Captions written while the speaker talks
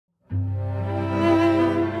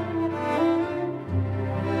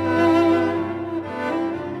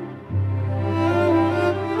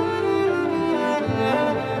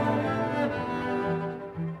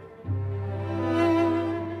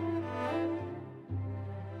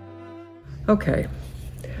Okay,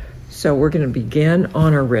 so we're going to begin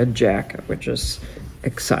on our red jacket, which is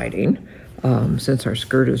exciting since our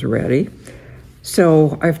skirt is ready.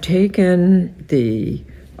 So I've taken the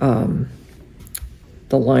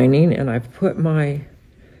lining and I've put my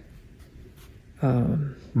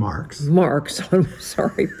marks. I'm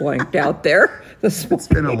sorry, blanked out there. It's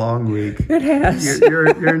been a long week. It has. You're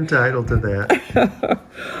entitled to that.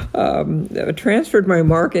 I transferred my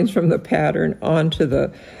markings from the pattern onto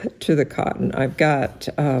the cotton. I've got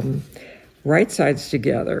right sides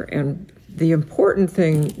together, and the important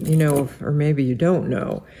thing, you know, or maybe you don't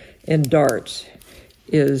know, in darts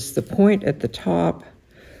is the point at the top,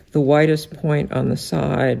 the widest point on the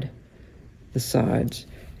sides,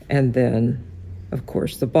 and then, of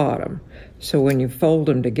course, the bottom. So when you fold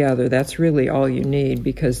them together, that's really all you need,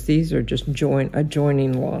 because these are just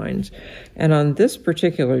adjoining lines. And on this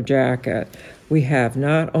particular jacket, we have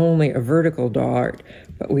not only a vertical dart,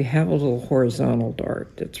 but we have a little horizontal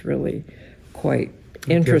dart that's really quite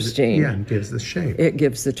interesting. It gives the shape. It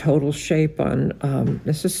gives the total shape on,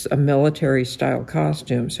 this is a military style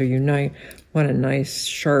costume, so you want a nice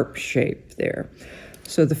sharp shape there.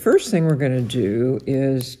 So the first thing we're going to do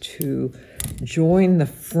is to join the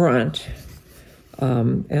front,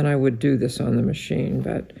 and I would do this on the machine,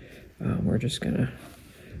 but we're just going to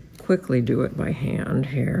quickly do it by hand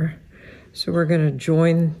here. So we're going to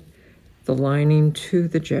join the lining to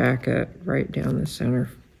the jacket right down the center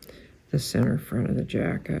front of the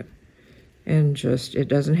jacket. And just, it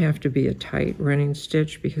doesn't have to be a tight running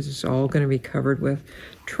stitch because it's all going to be covered with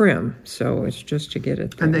trim. So it's just to get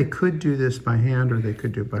it there. And they could do this by hand or they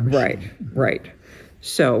could do it by machine. Right.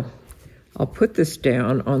 So I'll put this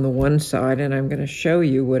down on the one side and I'm going to show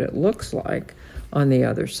you what it looks like on the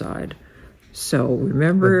other side. So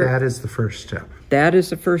remember, but that is the first step. That is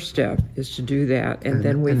the first step, is to do that. And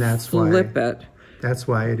then we flip it. That's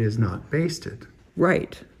why it is not basted.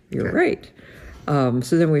 Right. You're right.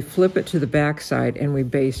 So then we flip it to the back side and we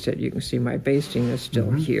baste it. You can see my basting is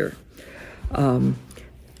still here. And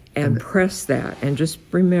press that. And just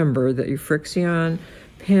remember that your Frixion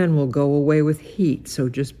pen will go away with heat. So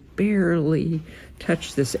just barely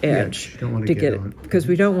touch this edge to get it, because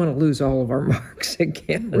we don't want to lose all of our marks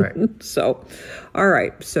again. Right. So, all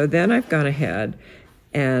right. So then I've gone ahead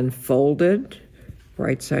and folded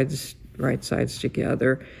right sides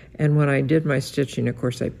together. And when I did my stitching, of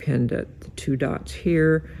course, I pinned it. The 2 dots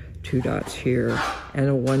here, and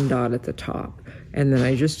a 1 dot at the top. And then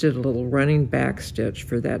I just did a little running back stitch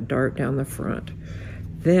for that dart down the front.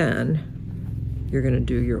 Then you're going to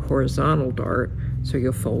do your horizontal dart. So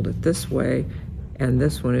you'll fold it this way. And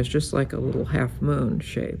this one is just like a little half moon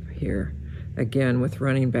shape here. Again, with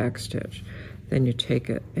running back stitch. Then you take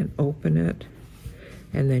it and open it.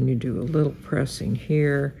 And then you do a little pressing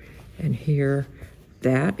here and here.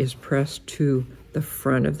 That is pressed to the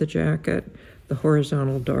front of the jacket. The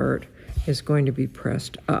horizontal dart is going to be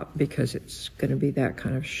pressed up because it's going to be that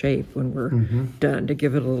kind of shape when we're done, to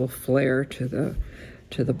give it a little flare to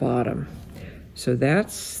the bottom. So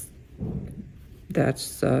that's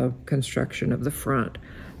the construction of the front.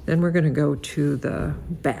 Then we're going to go to the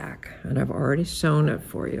back, and I've already sewn it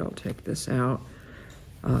for you. I'll take this out.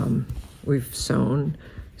 We've sewn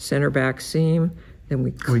center back seam. Then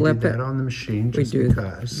we clip it. We did that on the machine just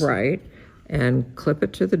because. Right, and clip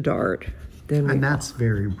it to the dart. And that's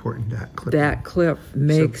very important, that clip. That clip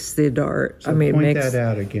makes the dart. So point that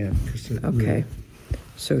out again. Okay.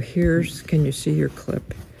 So here's, can you see your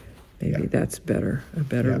clip? Maybe that's better, a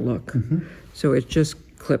better look. So it just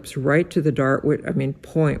clips right to the dart,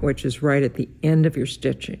 point, which is right at the end of your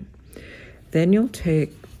stitching. Then you'll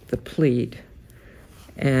take the pleat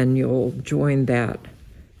and you'll join that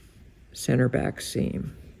center back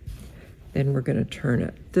seam. Then we're going to turn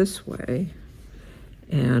it this way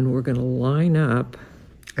and we're going to line up.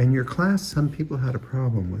 In your class, some people had a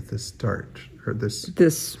problem with this dart, or this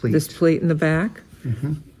pleat. This pleat in the back?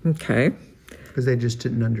 Okay. Because they just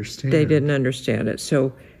didn't understand They didn't understand it.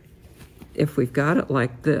 So if we've got it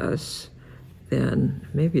like this, then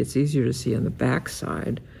maybe it's easier to see on the back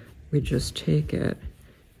side. We just take it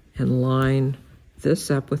and line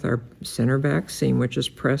this up with our center back seam, which is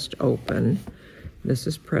pressed open. This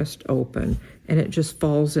is pressed open, and it just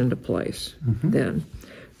falls into place then.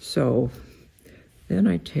 So then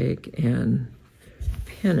I take and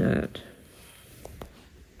pin it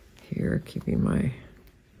here, keeping my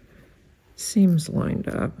seams lined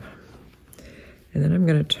up. And then I'm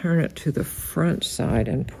going to turn it to the front side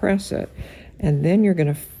and press it. And then you're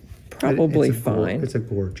going to probably find... It's a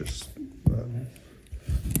gorgeous...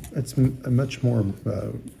 it's a much more...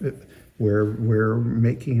 we're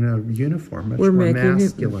making a uniform, much We're more making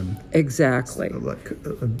masculine. Exactly. Like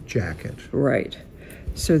a jacket. Right.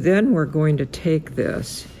 So then we're going to take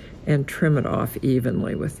this and trim it off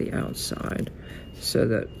evenly with the outside so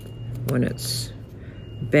that when it's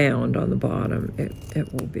bound on the bottom,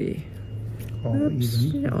 it will be All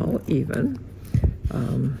even. All even.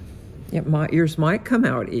 Yours might come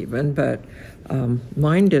out even, but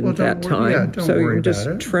mine didn't that time. Don't so worry you just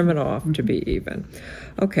about it. trim it off to be even.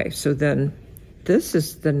 Okay, so then this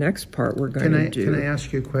is the next part we're going to do. Can I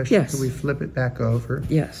ask you a question? Yes. Can we flip it back over?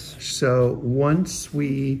 Yes. So once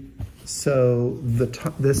we sew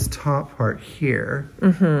this top part here,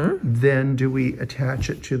 then do we attach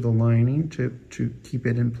it to the lining to keep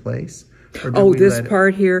it in place? Or do This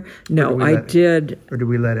part here? No, I did. Or do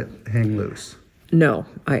we let it hang loose? No,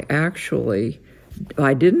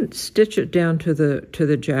 I didn't stitch it down to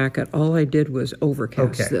the jacket. All I did was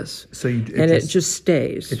overcast this. So it just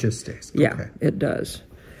stays. It just stays. Yeah, okay. it does.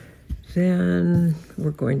 Then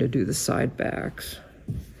we're going to do the side backs,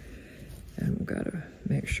 and we've got to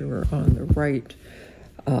make sure we're on the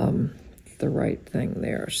right thing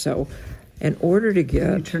there. So, in order to get,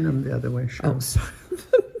 Can you turn them the other way? Sure. Oh, sorry.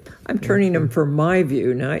 I'm turning them for my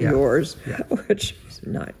view, not yours, which is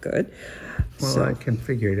not good. Well, So, I can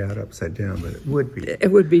figure it out upside down, but it would be.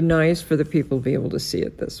 it would be nice for the people to be able to see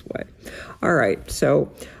it this way. All right,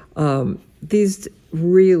 so these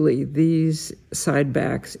side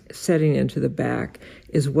backs setting into the back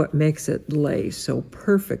is what makes it lay so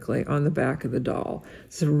perfectly on the back of the doll.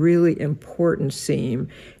 It's a really important seam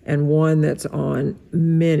and one that's on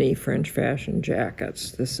many French fashion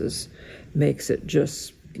jackets. Makes it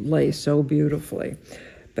just lay so beautifully.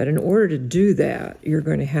 But in order to do that, you're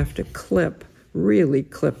going to have to really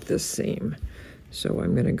clip this seam. So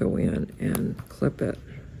I'm going to go in and clip it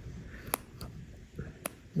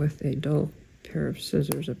with a dull pair of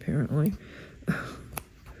scissors, apparently.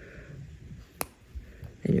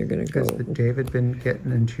 And you're going to go. Has David been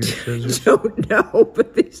getting into your scissors? Don't know,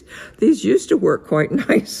 but these used to work quite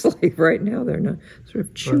nicely. Right now they're not sort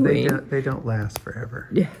of chewing. Well, they don't last forever.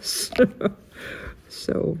 Yes.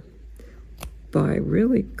 So by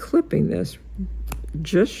really clipping this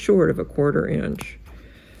just short of a 1/4 inch,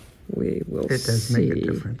 we will see. It does make a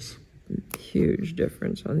difference. Huge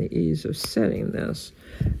difference on the ease of setting this,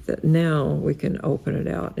 that now we can open it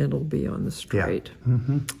out and it'll be on the straight.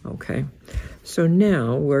 Yeah. Okay, so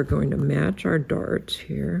now we're going to match our darts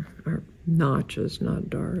here, our notches, not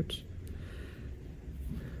darts,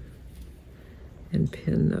 and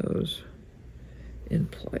pin those in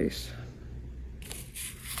place.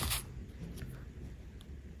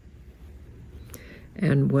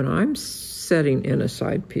 And when I'm setting in a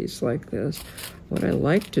side piece like this, what I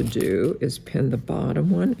like to do is pin the bottom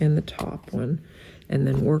one and the top one, and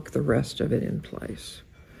then work the rest of it in place.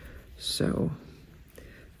 So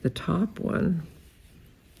the top one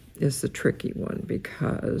is the tricky one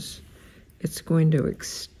because it's going to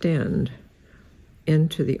extend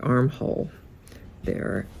into the armhole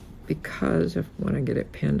there, because when I get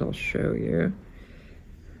it pinned, I'll show you.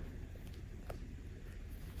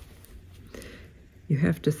 You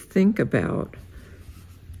have to think about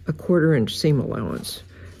a 1/4 inch seam allowance.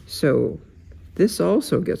 So this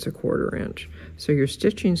also gets a 1/4 inch. So your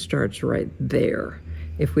stitching starts right there.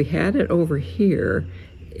 If we had it over here,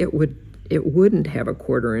 it wouldn't have a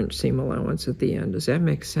 1/4 inch seam allowance at the end. Does that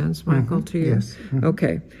make sense, Michael, to you? Yes.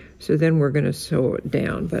 Okay, so then we're going to sew it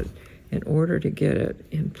down. But in order to get it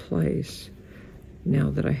in place, now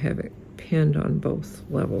that I have it pinned on both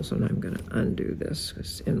levels, and I'm going to undo this,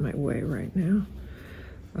 it's in my way right now.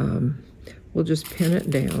 We'll just pin it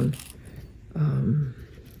down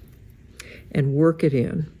and work it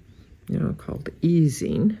in, called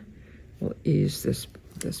easing. We'll ease this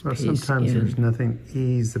Well, piece sometimes in. there's nothing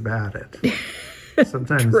ease about it.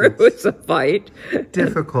 Sometimes True, it's a fight.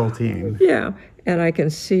 difficulty. Yeah, and I can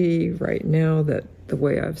see right now that the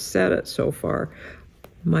way I've set it so far,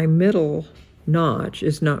 my middle notch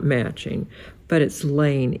is not matching, but it's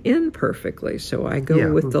laying in perfectly. So I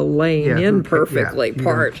go with the laying in perfectly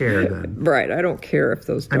part. You don't care then. Right, I don't care if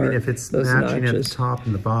those if it's matching notches, at the top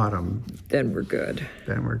and the bottom, then we're good.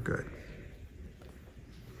 then we're good.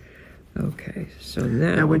 Okay, so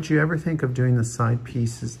now... Now, would you ever think of doing the side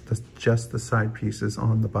pieces, just the side pieces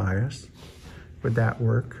on the bias? Would that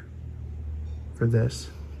work for this?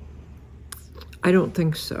 I don't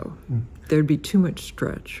think so. There'd be too much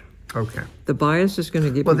stretch. Okay. The bias is going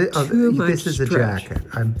to give you too much This is a stretch. jacket.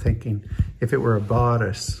 I'm thinking if it were a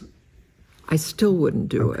bodice. I still wouldn't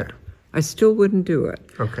do Okay. it. I still wouldn't do it.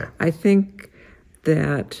 Okay. I think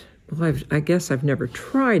that Well, I guess I've never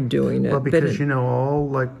tried doing it. Well, because you know, all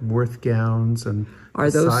like Worth gowns and are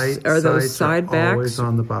those side backs? Always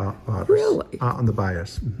on the bodice. Really? On the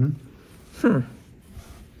bias.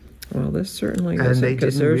 Well, this certainly and isn't, they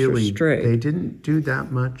because didn't those really. are straight. They didn't do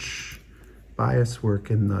that much bias work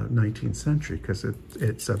in the 19th century because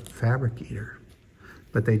it's a fabric eater,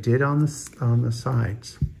 but they did on the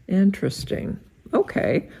sides. Interesting.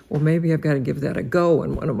 Okay, well, maybe I've got to give that a go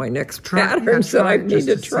in one of my next patterns. That I need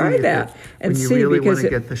to try that and see, when you really because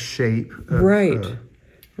want to get the shape. Of,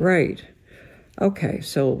 right. Okay,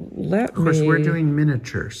 so of course, we're doing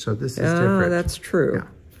miniature, so this is different. That's true.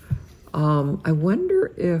 Yeah. I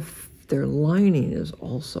wonder if their lining is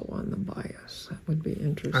also on the bias. That would be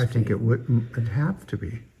interesting. I think it'd have to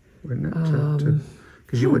be, wouldn't it?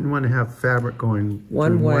 Because you wouldn't want to have fabric going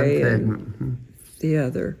one way one and the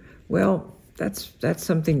other. Well, that's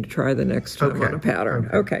something to try the next time on a pattern.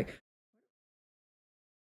 Okay.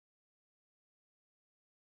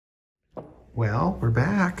 Well, we're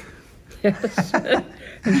back. Yes.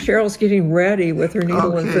 And Cheryl's getting ready with her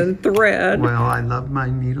needle and thread. Well, I love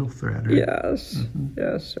my needle threader. Yes.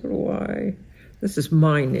 Yes, so do I. This is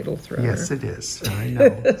my needle threader. Yes, it is. I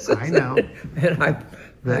know. I know.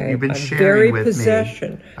 And you've been I'm sharing with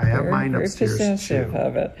me. I have mine upstairs very possessive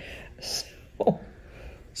of it.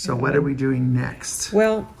 So what are we doing next?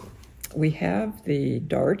 Well, we have the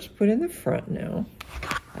darts put in the front now.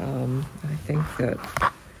 I think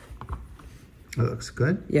that... It looks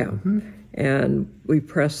good. Yeah. And we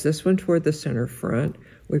press this one toward the center front.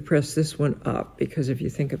 We press this one up because if you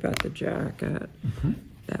think about the jacket,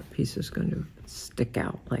 that piece is going to stick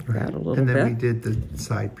out like that a little bit. And then we did the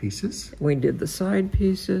side pieces. We did the side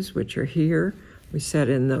pieces, which are here. We set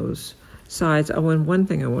in those sides. Oh, and one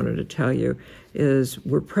thing I wanted to tell you is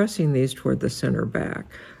we're pressing these toward the center back.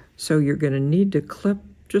 So you're going to need to clip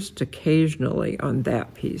just occasionally on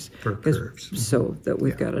that piece. For curves. So that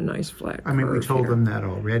we've got a nice flat curve. We told them that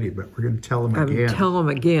already, but we're going to tell them again. Tell them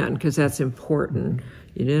again, because that's important.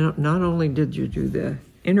 You didn't, not only did you do the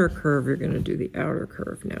inner curve, you're going to do the outer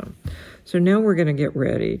curve now. So now we're going to get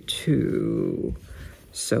ready to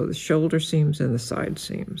sew the shoulder seams and the side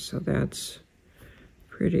seams. So that's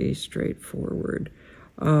pretty straightforward.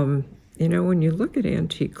 You know, when you look at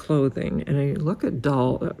antique clothing and you look at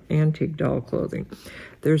antique doll clothing,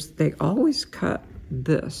 they always cut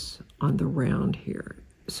this on the round here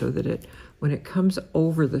so that when it comes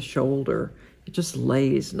over the shoulder, it just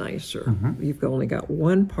lays nicer. You've only got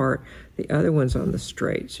one part, the other one's on the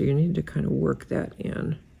straight, so you need to kind of work that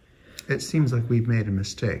in. It seems like we've made a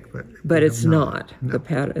mistake, but it's not. No. The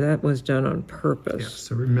pattern that was done on purpose. Yes,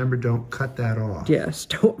 so remember, don't cut that off. Yes,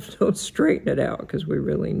 don't straighten it out because we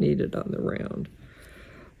really need it on the round.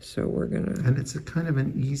 So we're gonna. And it's a kind of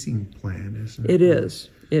an easing plan, isn't it? It is.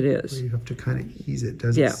 It is. Where you have to kind of ease it.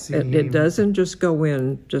 Doesn't seem. It doesn't just go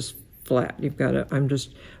in just flat. You've got to. I'm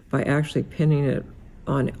just by actually pinning it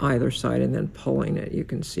on either side and then pulling it, you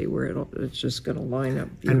can see where it's just going to line up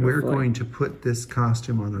beautifully. And we're going to put this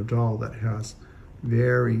costume on a doll that has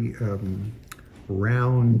very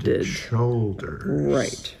rounded shoulders.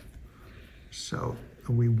 Right. So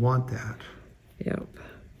we want that. Yep.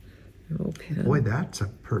 Boy, that's a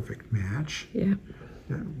perfect match. Yeah.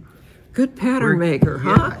 Good pattern maker,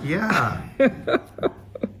 huh? Yeah.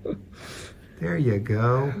 There you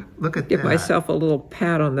go. Look at that. Give myself a little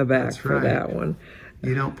pat on the back for that one.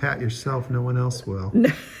 You don't pat yourself, no one else will.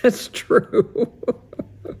 That's true.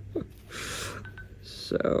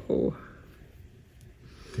 So.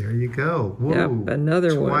 There you go. Whoa. Yep,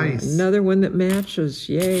 another one. Another one that matches.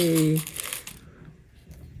 Yay.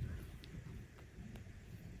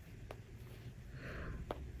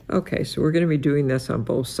 Okay, so we're going to be doing this on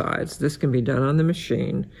both sides. This can be done on the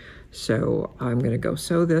machine. So I'm going to go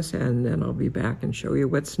sew this, and then I'll be back and show you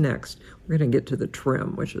what's next. We're going to get to the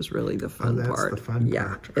trim, which is really the fun part. That's the fun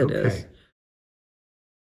part. Yeah, it is.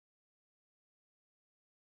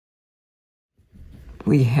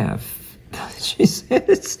 We have, she said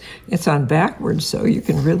it's on backwards, so you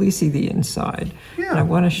can really see the inside. Yeah, and I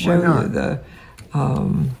want to show you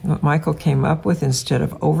what Michael came up with. Instead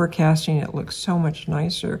of overcasting, it looks so much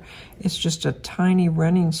nicer. It's just a tiny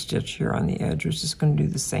running stitch here on the edge, which is going to do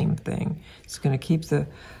the same thing. It's going to keep the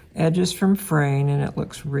edges from fraying, and it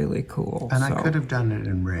looks really cool. And I could have done it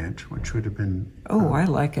in red, which would have been... Oh, I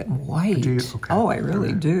like it in white. Do you? Okay. Oh, I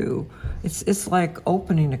really do. It's like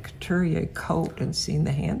opening a couturier coat and seeing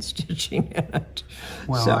the hand stitching in it.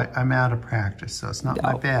 Well, so, I'm out of practice, so it's not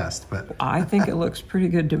my best, but... I think it looks pretty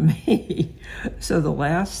good to me. So the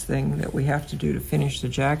last thing that we have to do to finish the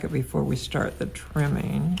jacket before we start the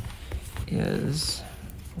trimming is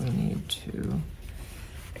we need to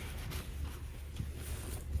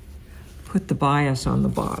put the bias on the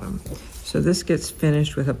bottom. So this gets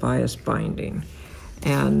finished with a bias binding.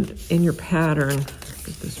 And in your pattern,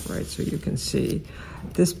 get this right so you can see,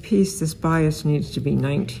 this piece, this bias needs to be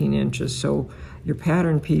 19 inches. So your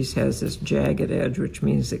pattern piece has this jagged edge, which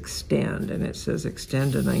means extend, and it says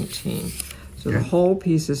extend to 19. So the whole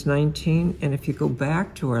piece is 19, and if you go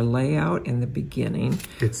back to our layout in the beginning,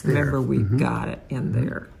 it's there. Remember we got it in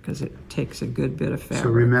there, because it takes a good bit of fabric.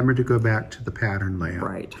 So remember to go back to the pattern layout.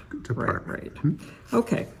 Right, Right.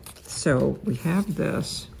 Okay, so we have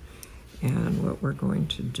this, and what we're going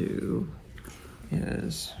to do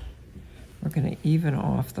is we're going to even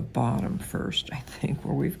off the bottom first, I think,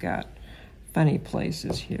 where we've got funny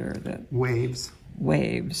places here that...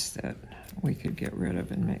 Waves that we could get rid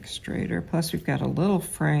of and make straighter. Plus, we've got a little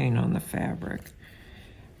fraying on the fabric,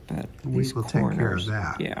 but we these will corners, take care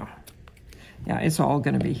of that. Yeah, it's all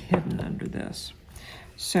going to be hidden under this.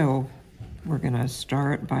 So we're going to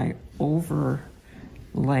start by overlaying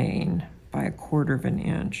by 1/4 of an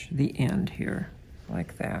inch the end here,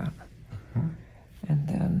 like that. And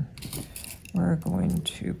then we're going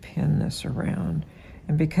to pin this around.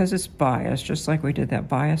 And because it's biased, just like we did that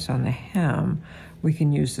bias on the hem, we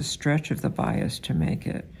can use the stretch of the bias to make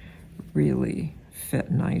it really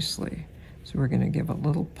fit nicely. So we're going to give a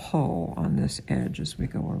little pull on this edge as we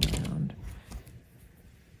go around.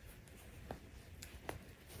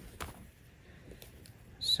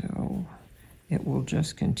 So it will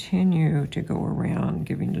just continue to go around,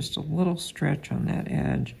 giving just a little stretch on that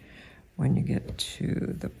edge. When you get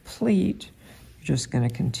to the pleat, you're just going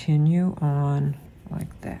to continue on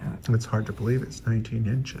like that. It's hard to believe it's 19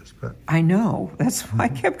 inches, but... I know. That's why I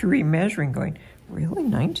kept remeasuring, going, really,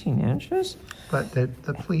 19 inches? But the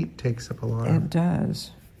pleat takes up a lot. It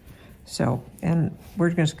does. So, and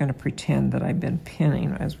we're just going to pretend that I've been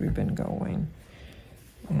pinning as we've been going.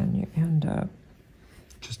 And you end up...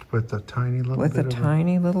 Just with a tiny little bit. With a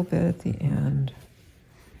tiny little bit at the end.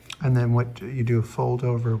 And then what, you do a fold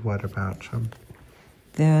over, what about...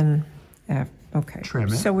 Then, okay. Trim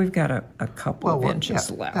it. So we've got a couple of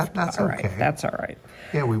inches left. That's all okay. Right. That's all right.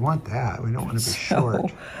 Yeah, we want that. We don't want to be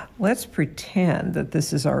short. Let's pretend that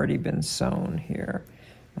this has already been sewn here.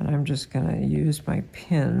 And I'm just going to use my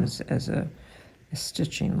pins as a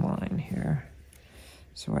stitching line here,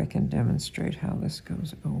 so I can demonstrate how this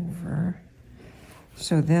goes over.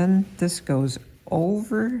 So then this goes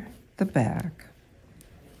over the back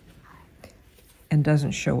and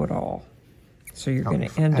doesn't show at all. So you're going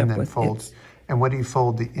to end up with folds. And what do you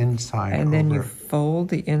fold the inside and then over? you fold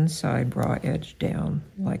the inside raw edge down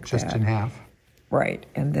like just that. In half? Right,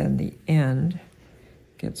 and then the end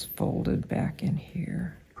gets folded back in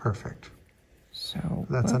here. Perfect. So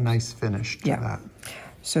that's a nice finish to that.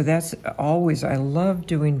 So that's always, I love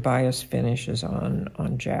doing bias finishes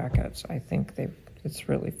on jackets. I think it's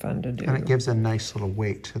really fun to do. And it gives a nice little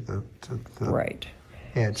weight to the right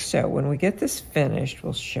edge. So when we get this finished,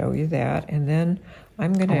 we'll show you that, and then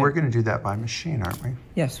I'm going to... we're going to do that by machine, aren't we?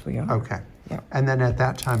 Yes, we are. Okay. Yeah. And then at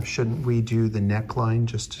that time, shouldn't we do the neckline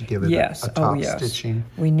just to give it a top stitching?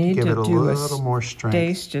 We need to do a little more strength.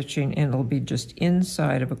 Stay stitching, and it'll be just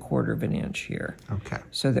inside of a 1/4 of an inch here. Okay.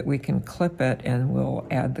 So that we can clip it, and we'll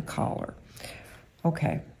add the collar.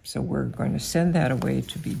 Okay, so we're going to send that away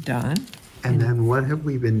to be done. And then what have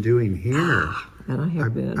we been doing here? And I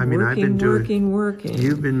have been working.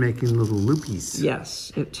 You've been making little loopies.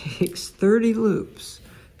 Yes, it takes 30 loops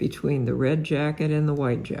between the red jacket and the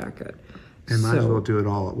white jacket. And might as well do it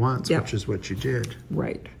all at once, which is what you did.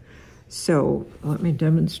 Right. So let me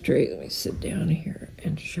demonstrate. Let me sit down here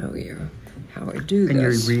and show you how I do this. And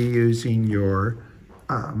you're reusing your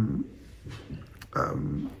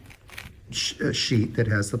sheet that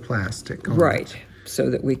has the plastic on it. Right, so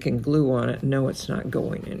that we can glue on it and know it's not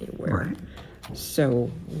going anywhere. Right.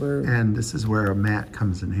 So we're... And this is where a mat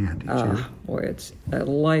comes in handy, too. Boy, it's a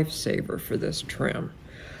lifesaver for this trim.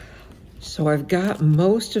 So I've got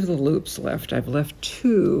most of the loops left. I've left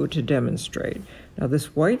 2 to demonstrate. Now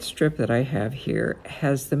this white strip that I have here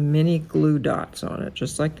has the mini glue dots on it,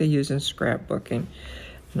 just like they use in scrapbooking.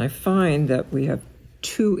 And I find that we have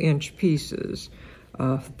 2-inch pieces,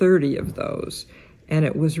 30 of those. And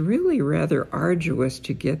it was really rather arduous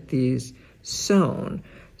to get these sewn.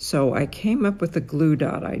 So I came up with the glue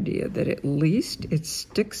dot idea that at least it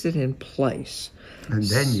sticks it in place. And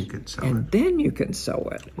then you can sew it. And then you can sew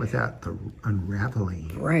it. Without the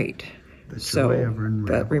unraveling. Right. The joy of unraveling.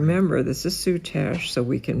 But remember, this is soutache, so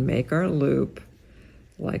we can make our loop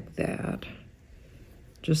like that.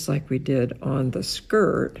 Just like we did on the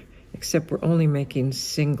skirt, except we're only making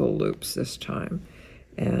single loops this time.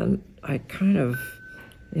 And I kind of,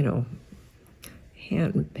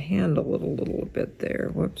 handle it a little bit there.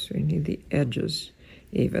 Whoops, we need the edges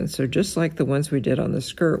even. So just like the ones we did on the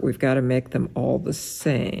skirt, we've got to make them all the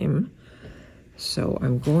same. So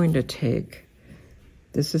I'm going to take,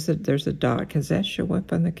 there's a dot. Does that show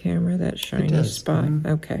up on the camera, that shiny spot?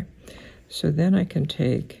 Okay. So then I can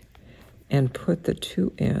take and put the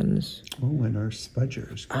two ends and our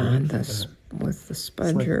spudgers on with the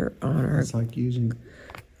spudger on our. It's like using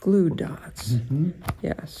glue dots.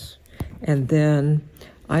 Yes. And then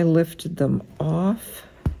I lifted them off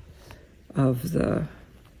of the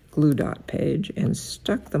glue dot page and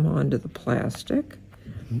stuck them onto the plastic.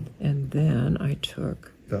 And then I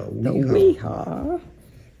took the Weehaw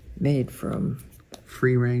made from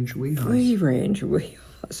free-range Weehaws. Free-range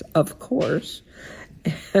Weehaws, of course.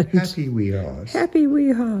 And happy Weehaws. Happy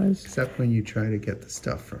Weehaws. Except when you try to get the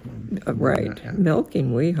stuff from them. Right.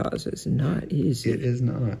 Milking Weehaws is not easy. It is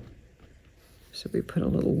not. So we put a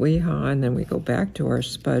little Weehaw, and then we go back to our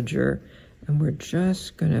spudger, and we're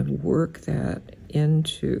just going to work that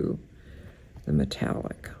into the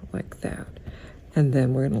metallic like that. And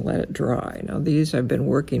then we're going to let it dry. Now, these I've been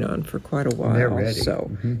working on for quite a while. They're ready. So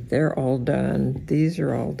they're all done. These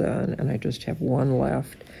are all done, and I just have one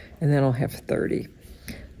left, and then I'll have 30.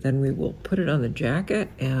 Then we will put it on the jacket,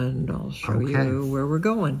 and I'll show you where we're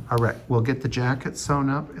going. All right. We'll get the jacket sewn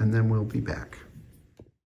up, and then we'll be back.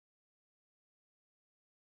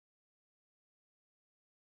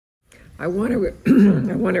 I want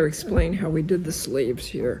to explain how we did the sleeves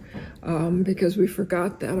here, because we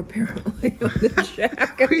forgot that apparently on the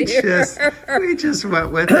jacket. we just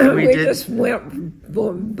went with it. We just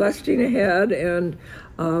went busting ahead, and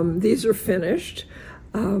these are finished.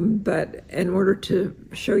 But in order to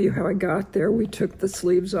show you how I got there, we took the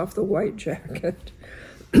sleeves off the white jacket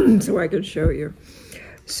so I could show you.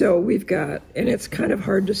 So we've got, and it's kind of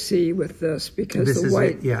hard to see with this because the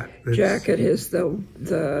white jacket is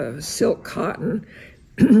the silk cotton.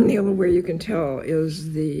 The only way you can tell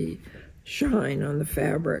is the shine on the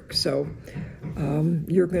fabric. So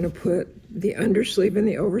you're going to put the undersleeve and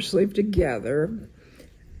the oversleeve together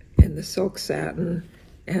in the silk satin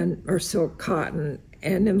or silk cotton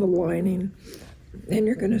and in the lining. Then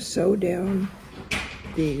you're going to sew down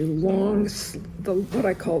what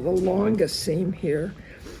I call the longest seam here.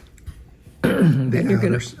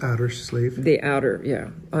 The outer sleeve? The outer, yeah.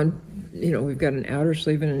 We've got an outer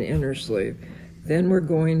sleeve and an inner sleeve. Then we're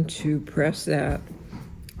going to press that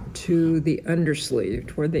to the undersleeve,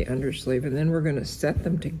 toward the undersleeve, and then we're going to set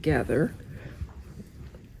them together.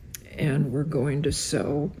 And we're going to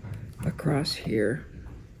sew across here.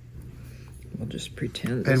 We'll just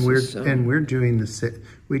pretend this is sewn. And we're doing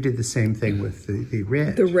we did the same thing with the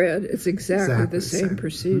red. The red, it's exactly the same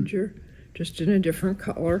procedure, just in a different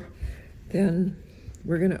color. Then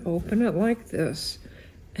we're going to open it like this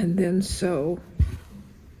and then sew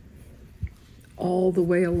all the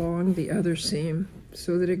way along the other seam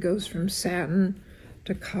so that it goes from satin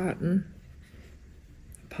to cotton.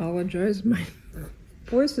 Apologize, my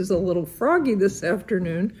voice is a little froggy this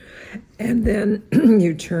afternoon. And then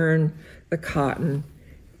you turn the cotton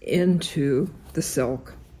into the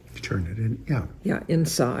silk. You turn it in, yeah. Yeah,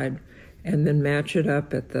 inside, and then match it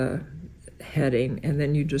up at the heading, and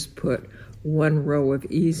then you just put one row of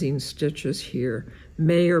easing stitches here.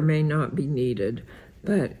 May or may not be needed,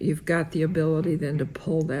 but you've got the ability then to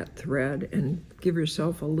pull that thread and give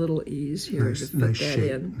yourself a little ease here to fit that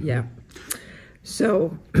shape. in. Yeah.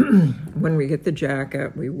 So when we get the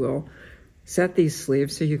jacket, we will set these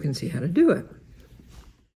sleeves so you can see how to do it.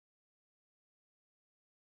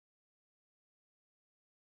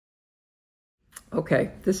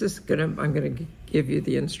 Okay, I'm gonna give you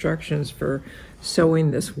the instructions for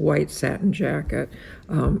sewing this white satin jacket.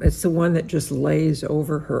 It's the one that just lays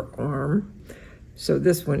over her arm. So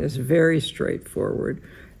this one is very straightforward.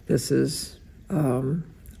 This is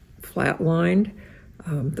flat lined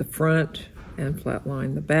the front and flat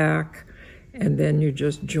line the back, and then you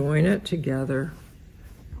just join it together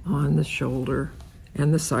on the shoulder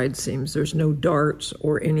and the side seams. There's no darts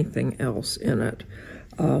or anything else in it.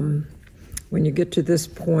 When you get to this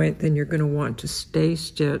point, then you're going to want to stay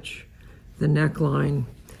stitch the neckline,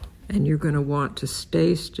 and you're going to want to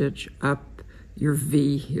stay stitch up your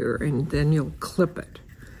V here, and then you'll clip it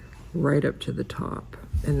right up to the top,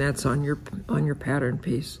 and that's on your pattern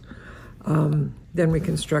piece. Then we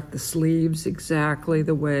construct the sleeves exactly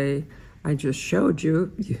the way I just showed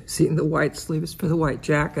you. You've seen the white sleeves for the white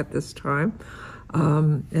jacket this time,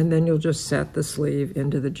 and then you'll just set the sleeve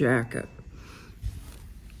into the jacket.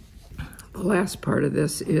 The last part of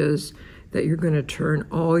this is that you're going to turn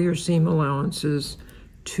all your seam allowances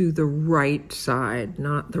to the right side,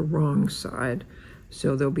 not the wrong side.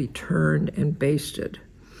 So they'll be turned and basted.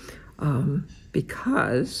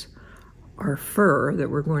 Because our fur that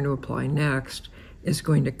we're going to apply next is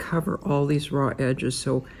going to cover all these raw edges,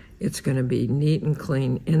 so it's going to be neat and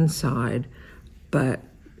clean inside, but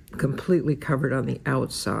completely covered on the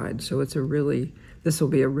outside. So it's this will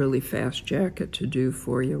be a really fast jacket to do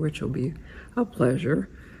for you, which will be a pleasure.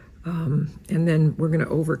 And then we're going to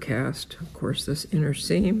overcast, of course, this inner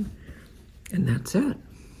seam, and that's it.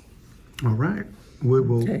 All right. We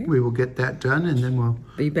will get that done, and then we'll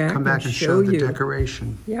come back and show the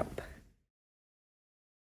decoration. Yep.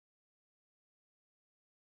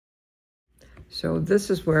 So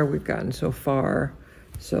this is where we've gotten so far.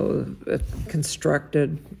 So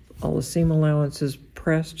constructed, all the seam allowances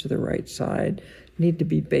pressed to the right side, need to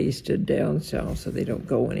be basted down south so they don't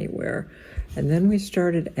go anywhere. And then we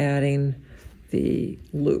started adding the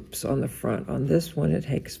loops on the front. On this one, it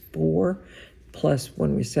takes 4, plus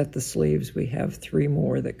when we set the sleeves, we have 3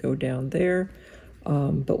 more that go down there.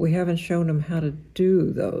 But we haven't shown them how to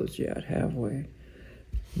do those yet, have we?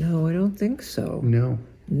 No, I don't think so. No.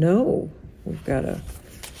 No. We've got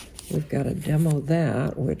to demo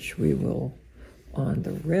that, which we will on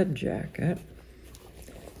the red jacket.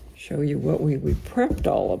 Show you what we prepped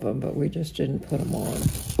all of them, but we just didn't put them on.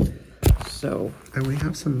 So. And we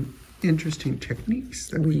have some interesting techniques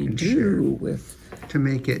that we can share to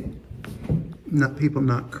make it people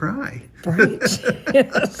not cry. Right.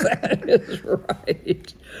 Yes, that is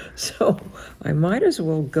right. So I might as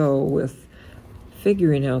well go with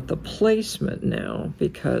figuring out the placement now,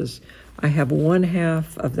 because I have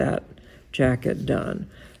 1/2 of that jacket done.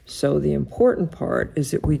 So the important part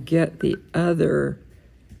is that we get the other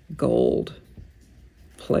gold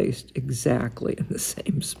placed exactly in the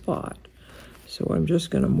same spot. So I'm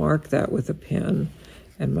just going to mark that with a pen,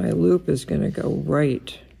 and my loop is going to go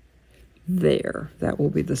right there. That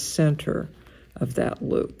will be the center of that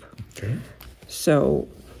loop. Okay. So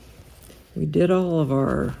we did all of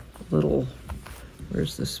our little,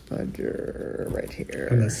 where's the spudger? Right here.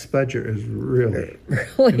 And the spudger is really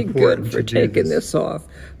good for taking this off,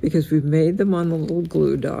 because we've made them on the little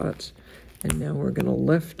glue dots, and now we're going to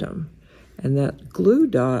lift them. And that glue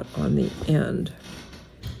dot on the end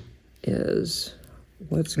is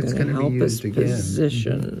what's going to help us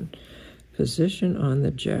position on the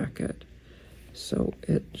jacket. So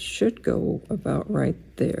it should go about right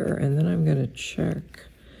there, and then I'm going to check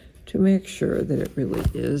to make sure that it really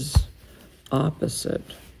is opposite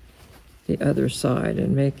the other side,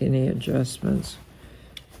 and make any adjustments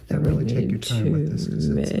that really take your time with this, because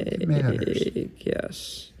it matters.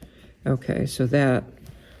 Yes. Okay, so that's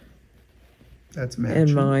matching.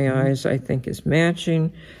 In my eyes, I think is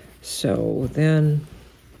matching. So then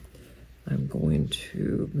I'm going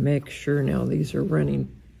to make sure now these are running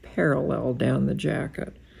parallel down the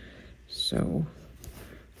jacket. So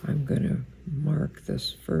I'm going to mark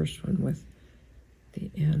this first one with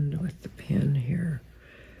the end with the pin here.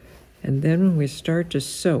 And then when we start to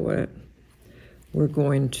sew it,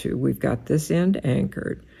 we've got this end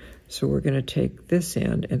anchored. So we're going to take this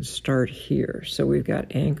end and start here. So we've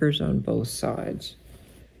got anchors on both sides.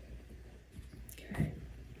 Okay.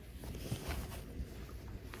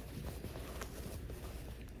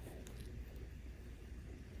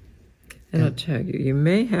 And I'll tell you, you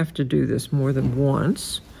may have to do this more than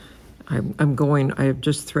once. I have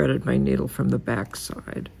just threaded my needle from the back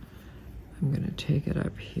side. I'm going to take it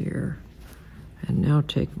up here and now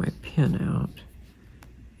take my pin out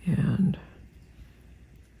and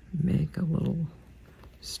make a little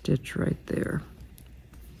stitch right there.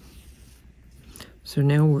 So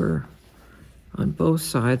now we're on both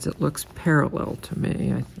sides. It looks parallel to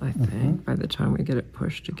me, I think, by the time we get it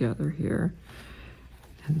pushed together here.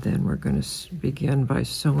 And then we're going to begin by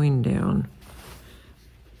sewing down.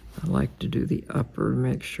 I like to do the upper,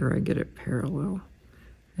 make sure I get it parallel,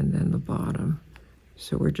 and then the bottom.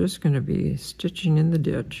 So we're just going to be stitching in the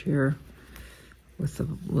ditch here with a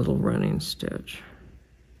little running stitch.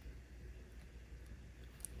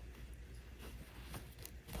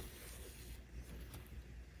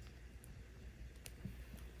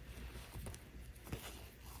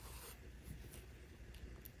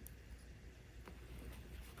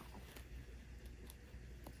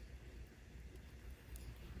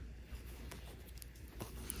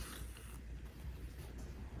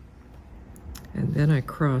 And then I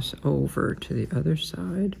cross over to the other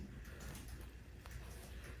side.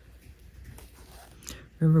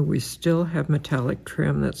 Remember, we still have metallic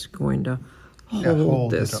trim that's going to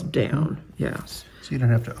hold this down. Yes. So you don't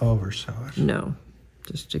have to over-sew it. No,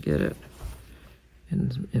 just to get it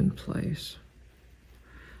in place.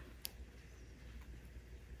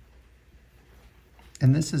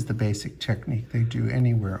 And this is the basic technique they do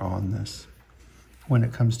anywhere on this when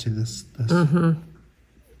it comes to this.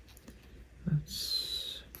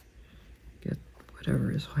 Let's get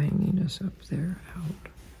whatever is hanging us up there out.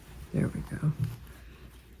 There we go.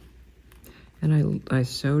 And I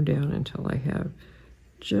sew down until I have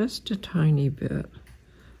just a tiny bit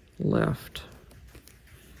left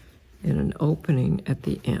in an opening at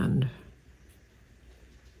the end.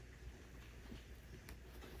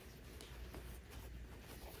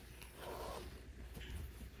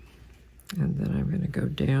 And then I'm going to go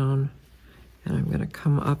down and I'm going to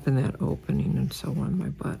come up in that opening and sew on my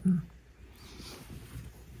button.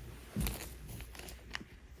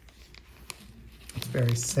 It's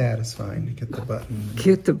very satisfying to get the button.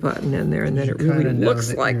 Get the button in there, and then it really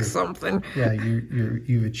looks like something. Yeah,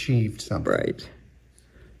 you've achieved something. Right.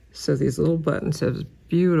 So these little buttons have this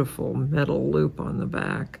beautiful metal loop on the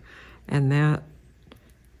back, and that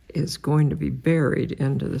is going to be buried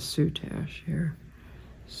into the soutache here.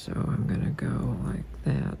 So I'm going to go like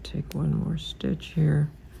that, take one more stitch here,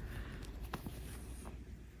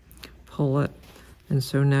 pull it, and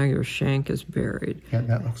so now your shank is buried. Yeah,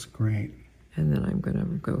 that looks great. And then I'm going to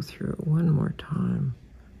go through it one more time,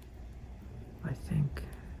 I think.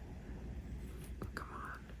 Come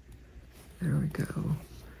on. There we go.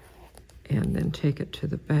 And then take it to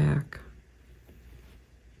the back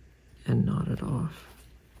and knot it off.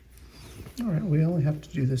 All right, we only have to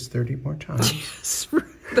do this 30 more times. Yes,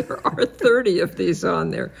 there are 30 of these on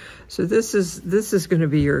there. So this is going to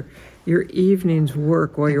be your evening's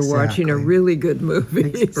work while you're watching a really good movie.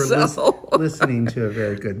 Thanks for listening to a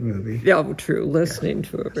very good movie. Yeah, true. Listening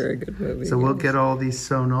to a very good movie. So we'll get all these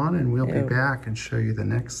sewn on, and we'll be back and show you the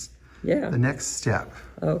next step.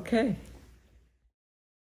 Okay.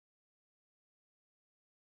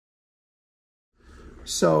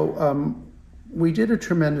 So we did a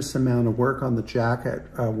tremendous amount of work on the jacket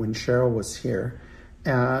when Sheryl was here,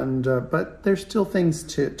 and but there's still things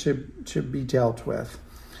to be dealt with.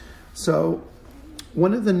 So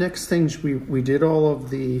one of the next things, we did all of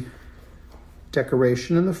the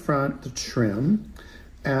decoration in the front, the trim,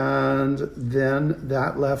 and then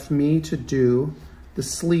that left me to do the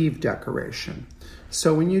sleeve decoration.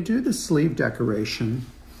 So when you do the sleeve decoration,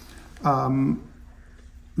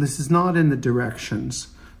 this is not in the directions.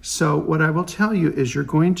 So what I will tell you is you're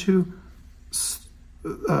going to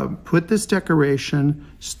put this decoration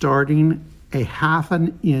starting a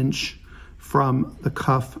 1/2 inch from the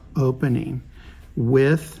cuff opening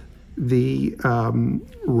with the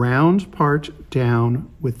round part down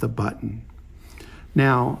with the button.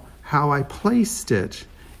 Now, how I placed it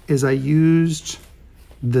is I used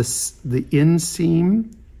the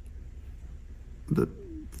inseam,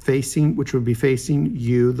 which would be facing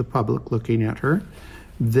you, the public, looking at her,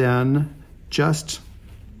 then just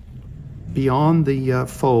beyond the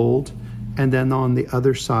fold, and then on the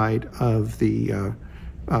other side of the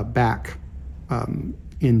back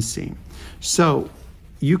inseam. So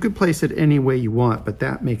you could place it any way you want, but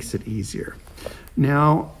that makes it easier.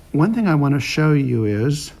 Now, one thing I want to show you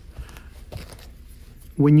is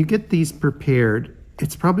when you get these prepared,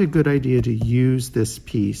 it's probably a good idea to use this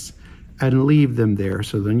piece and leave them there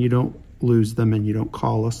so then you don't lose them and you don't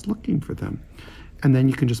call us looking for them. And then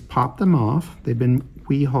you can just pop them off. They've been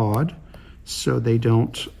wee-hawed so they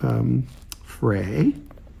don't fray.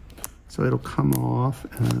 So it'll come off,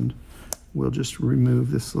 and we'll just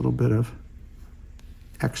remove this little bit of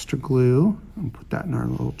extra glue and put that in our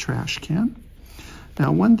little trash can.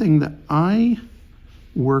 Now, one thing that I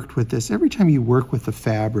worked with this, every time you work with the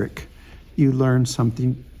fabric, you learn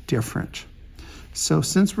something different. So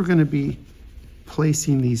since we're going to be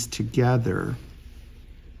placing these together,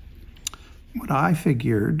 what I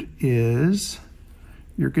figured is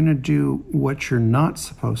you're going to do what you're not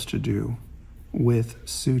supposed to do with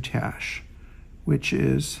soutache, which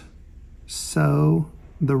is sew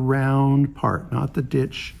the round part, not the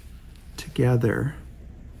ditch, together,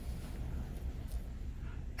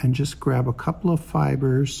 and just grab a couple of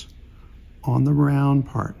fibers on the round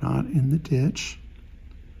part, not in the ditch.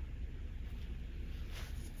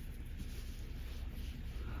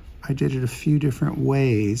 I did it a few different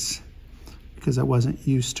ways because I wasn't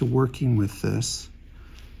used to working with this.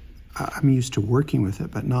 I'm used to working with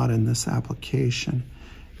it, but not in this application.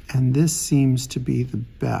 And this seems to be the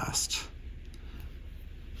best.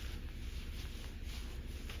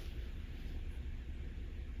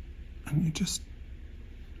 And you just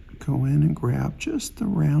go in and grab just the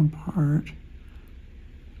round part.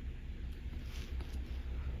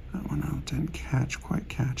 That one I didn't quite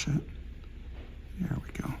catch it. There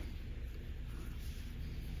we go.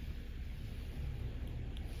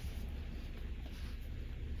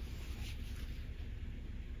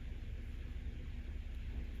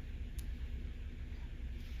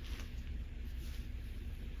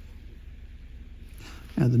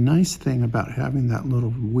 Now the nice thing about having that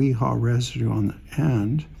little wee-haw residue on the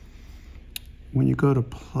end, when you go to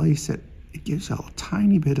place it, it gives a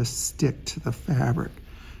tiny bit of stick to the fabric,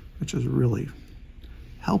 which is really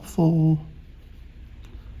helpful.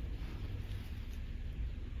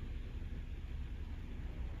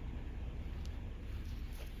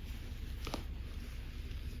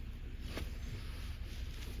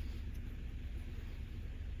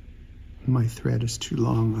 My thread is too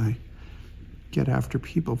long. I get after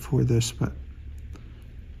people for this, but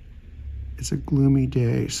it's a gloomy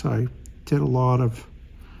day, so I did a lot of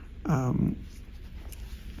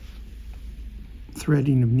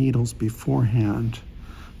threading of needles beforehand.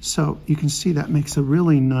 So you can see that makes a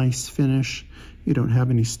really nice finish. You don't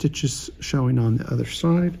have any stitches showing on the other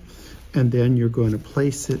side. And then you're going to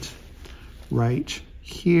place it right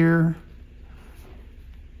here.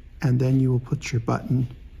 And then you will put your button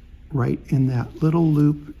right in that little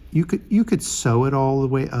loop. You could sew it all the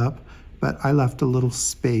way up, but I left a little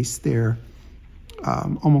space there,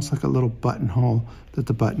 almost like a little buttonhole that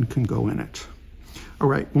the button can go in it. All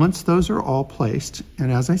right, once those are all placed,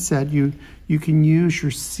 and as I said, you can use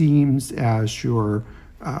your seams as your,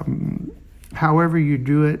 however you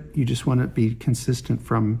do it, you just want to be consistent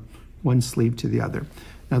from one sleeve to the other.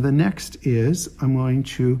 Now the next is, I'm going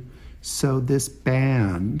to sew this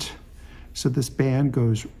band. So this band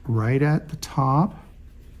goes right at the top,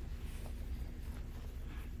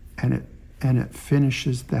 and it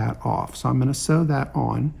finishes that off. So I'm going to sew that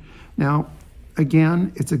on. Now,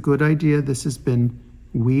 again, it's a good idea. This has been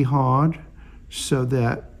wee-hawed so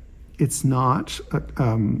that it's not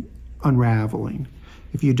unraveling.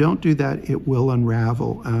 If you don't do that, it will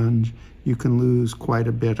unravel, and you can lose quite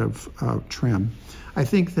a bit of trim. I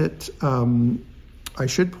think that I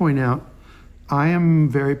should point out, I am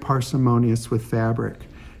very parsimonious with fabric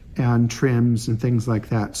and trims and things like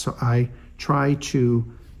that. So I try to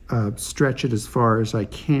stretch it as far as I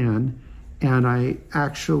can. And I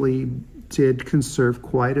actually did conserve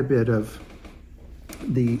quite a bit of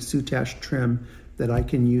the soutache trim that I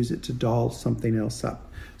can use it to doll something else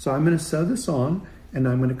up. So I'm going to sew this on, and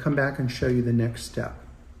I'm going to come back and show you the next step.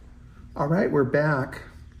 All right, we're back.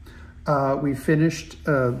 We finished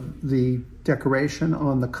the decoration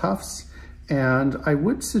on the cuffs. And I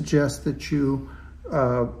would suggest that you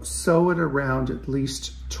sew it around at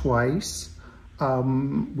least twice.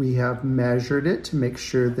 We have measured it to make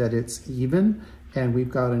sure that it's even, and we've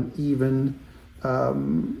got an even,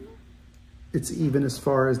 it's even as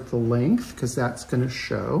far as the length, because that's going to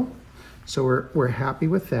show. So we're happy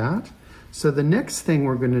with that. So the next thing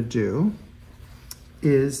we're going to do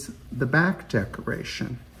is the back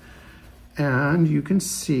decoration. And you can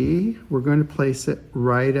see we're going to place it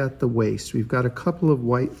right at the waist. We've got a couple of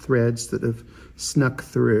white threads that have snuck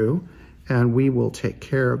through, and we will take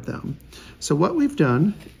care of them. So what we've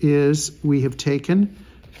done is we have taken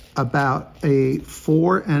about a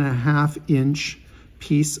 4.5 inch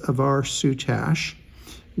piece of our soutache.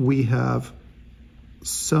 We have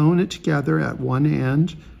sewn it together at one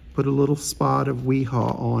end, put a little spot of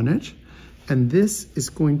wee-haw on it, and this is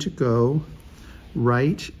going to go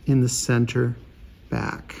right in the center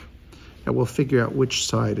back. Now we'll figure out which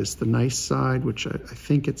side is the nice side, which I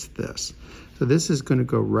think it's this. So this is going to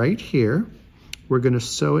go right here. We're going to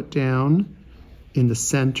sew it down in the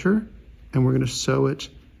center, and we're going to sew it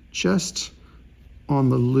just on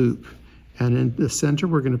the loop. And in the center,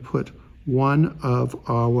 we're going to put one of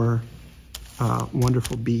our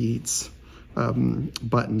wonderful beads,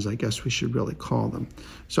 buttons, I guess we should really call them.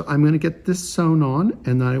 So I'm going to get this sewn on,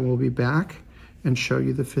 and then I will be back and show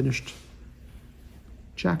you the finished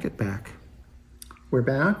jacket back. We're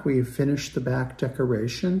back. We've finished the back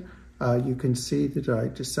decoration. You can see that I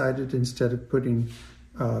decided, instead of putting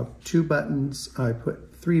 2 buttons, I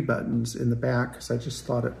put 3 buttons in the back because I just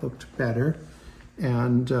thought it looked better.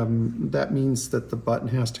 And that means that the button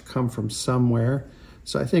has to come from somewhere.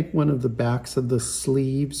 So I think one of the backs of the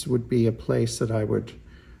sleeves would be a place that I would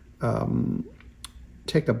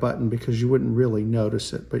take a button, because you wouldn't really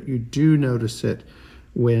notice it, but you do notice it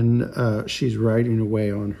when she's riding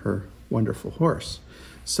away on her wonderful horse.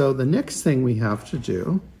 So the next thing we have to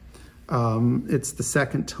do, it's the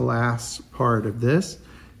second to last part of this,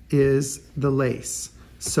 is the lace.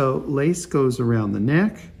 So lace goes around the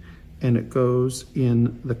neck, and it goes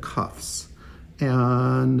in the cuffs.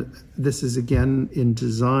 And this is, again, in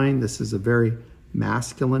design, this is a very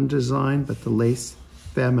masculine design, but the lace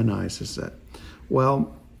feminizes it.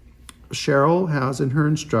 Well, Sheryl has in her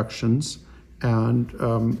instructions and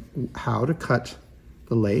how to cut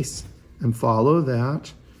the lace, and follow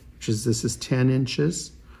that, which is, this is 10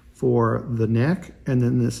 inches for the neck, and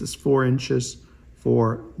then this is 4 inches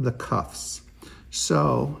for the cuffs.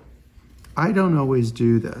 So I don't always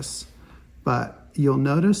do this, but you'll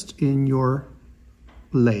notice in your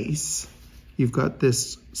lace, you've got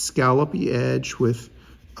this scallopy edge with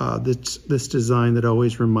this design that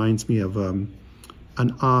always reminds me of an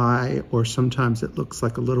eye, or sometimes it looks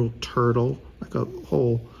like a little turtle, like a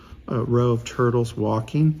whole row of turtles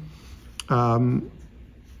walking.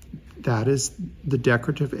 That is the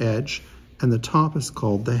decorative edge, and the top is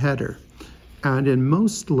called the header. And in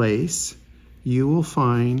most lace, you will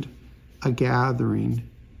find a gathering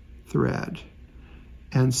thread.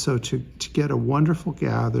 And so to get a wonderful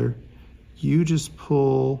gather, you just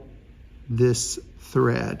pull this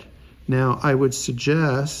thread. Now, I would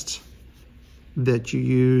suggest that you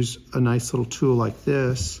use a nice little tool like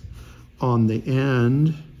this on the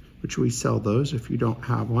end, which we sell those if you don't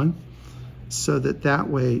have one, so that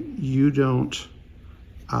way you don't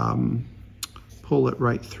pull it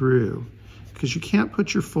right through, because you can't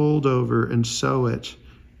put your fold over and sew it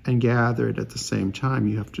and gather it at the same time.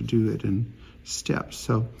 You have to do it in steps.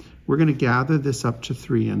 So we're going to gather this up to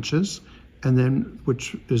 3 inches, and then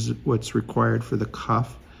which is what's required for the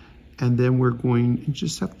cuff. And then we're going, you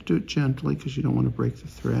just have to do it gently because you don't want to break the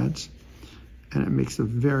threads. And it makes a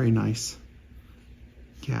very nice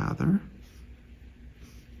gather.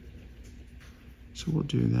 So we'll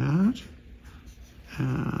do that.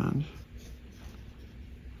 And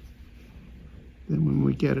then when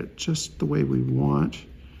we get it just the way we want,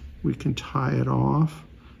 we can tie it off.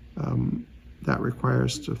 That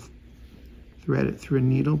requires to thread it through a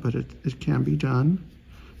needle, but it can be done.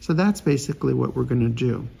 So that's basically what we're going to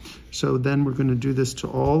do. So then we're going to do this to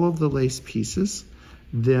all of the lace pieces.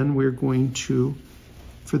 Then we're going to,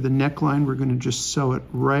 for the neckline, we're going to just sew it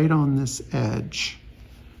right on this edge.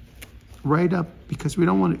 Right up, because we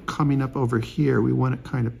don't want it coming up over here. We want it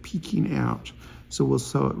kind of peeking out. So we'll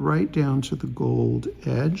sew it right down to the gold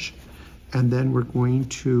edge. And then we're going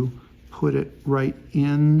to put it right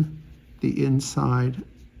in the inside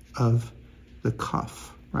of the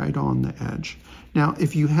cuff, right on the edge. Now,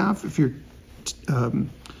 if you're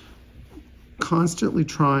constantly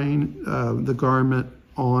trying the garment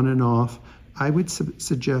on and off, I would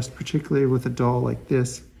suggest, particularly with a doll like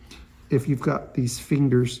this, if you've got these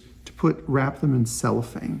fingers, to wrap them in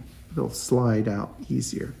cellophane. They'll slide out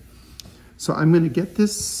easier. So I'm going to get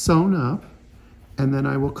this sewn up, and then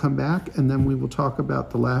I will come back, and then we will talk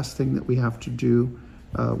about the last thing that we have to do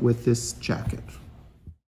with this jacket.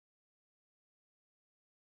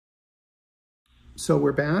 So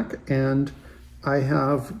we're back, and I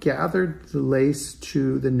have gathered the lace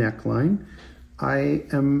to the neckline. I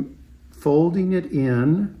am folding it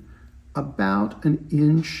in about 1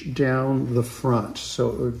 inch down the front. So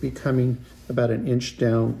it would be coming about 1 inch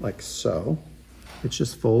down like so. It's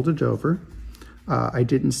just folded over. I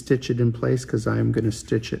didn't stitch it in place because I'm going to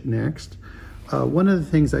stitch it next. One of the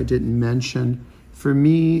things I didn't mention, for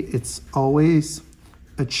me, it's always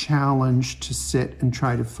a challenge to sit and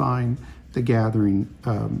try to find the gathering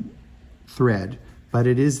thread, but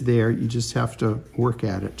it is there. You just have to work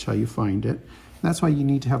at it till you find it. That's why you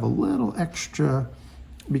need to have a little extra,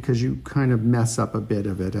 because you kind of mess up a bit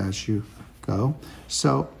of it as you go.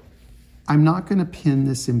 So I'm not going to pin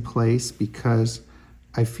this in place because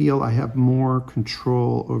I feel I have more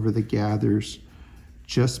control over the gathers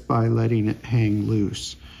just by letting it hang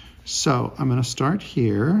loose. So I'm going to start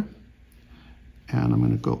here, and I'm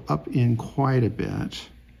going to go up in quite a bit,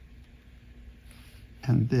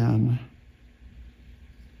 and then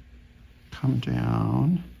come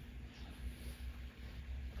down.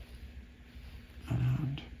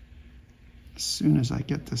 And as soon as I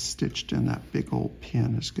get this stitched in, that big old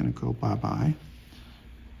pin is going to go bye-bye.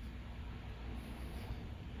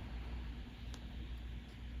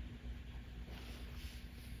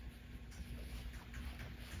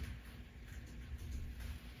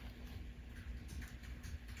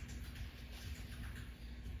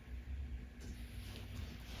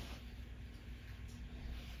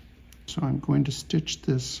 So I'm going to stitch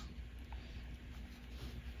this,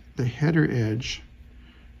 the header edge,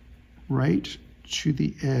 right to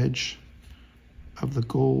the edge of the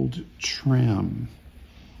gold trim.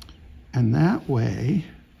 And that way,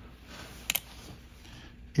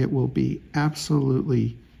 it will be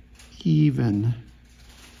absolutely even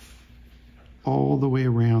all the way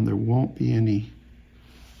around. There won't be any,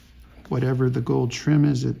 whatever the gold trim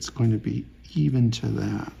is, it's going to be even to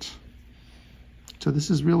that. So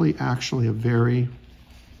this is really actually a very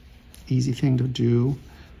easy thing to do.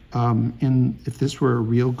 If this were a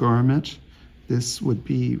real garment, this would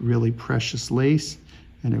be really precious lace,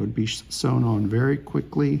 and it would be sewn on very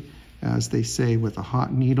quickly, as they say, with a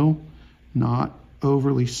hot needle, not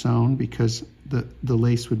overly sewn, because the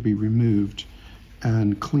lace would be removed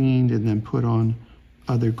and cleaned and then put on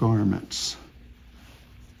other garments.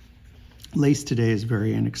 Lace today is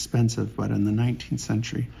very inexpensive, but in the 19th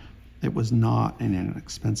century, it was not an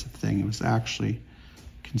inexpensive thing. It was actually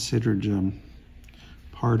considered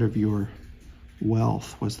part of your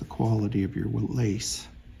wealth, was the quality of your lace.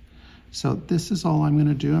 So this is all I'm going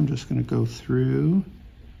to do. I'm just going to go through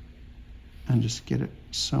and just get it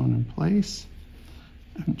sewn in place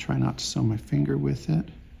and try not to sew my finger with it.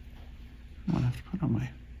 I'm going to have to put on my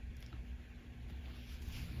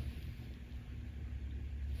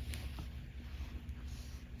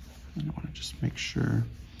I want to just make sure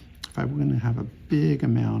if I'm going to have a big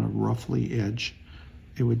amount of ruffly edge,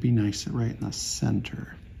 it would be nice right in the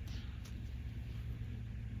center.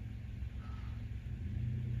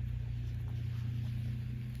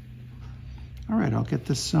 All right, I'll get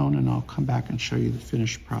this sewn and I'll come back and show you the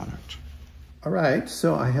finished product. All right,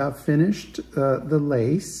 so I have finished the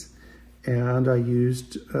lace, and I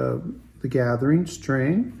used the gathering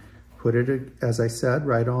string, put it, as I said,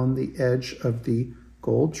 right on the edge of the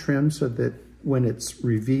gold trim so that when it's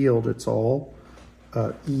revealed, it's all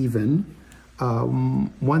even.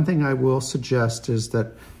 One thing I will suggest is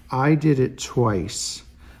that I did it twice,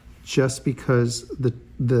 just because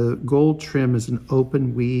the gold trim is an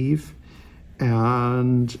open weave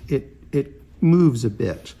and it moves a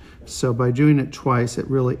bit. So by doing it twice, it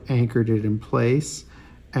really anchored it in place.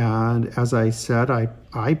 And as I said,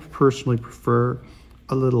 I personally prefer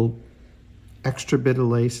a little extra bit of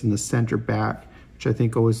lace in the center back, which I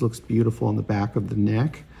think always looks beautiful on the back of the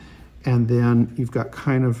neck. And then you've got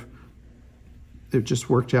kind of, it just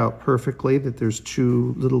worked out perfectly that there's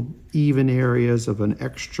two little even areas of an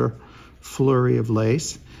extra flurry of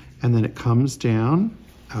lace. And then it comes down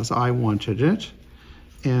as I wanted it.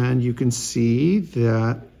 And you can see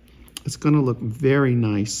that it's going to look very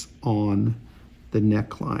nice on the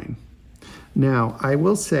neckline. Now, I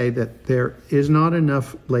will say that there is not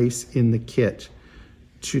enough lace in the kit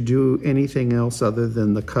to do anything else other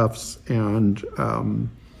than the cuffs and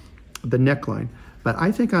the neckline. But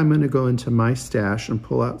I think I'm going to go into my stash and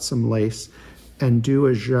pull out some lace and do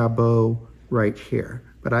a jabot right here.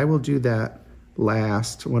 But I will do that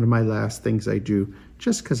last, one of my last things I do,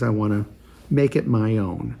 just because I want to make it my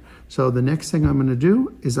own. So the next thing I'm going to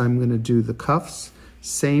do is I'm going to do the cuffs,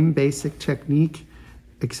 same basic technique,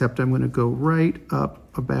 except I'm going to go right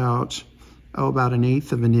up about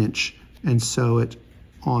 1/8 of an inch and sew it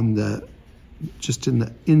on the, just in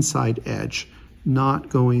the inside edge, not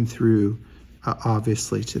going through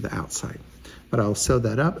obviously to the outside. But I'll sew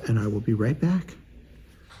that up and I will be right back.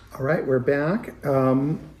 All right, we're back.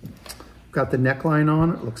 Got the neckline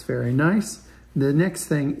on, it looks very nice. The next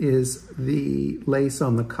thing is the lace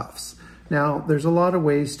on the cuffs. Now, there's a lot of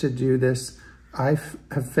ways to do this. I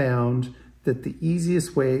have found that the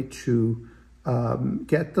easiest way to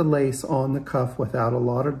get the lace on the cuff without a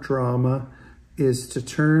lot of drama is to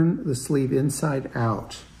turn the sleeve inside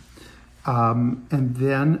out and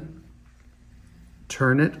then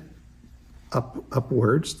turn it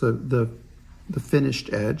upwards, the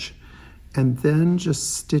finished edge, and then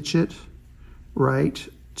just stitch it right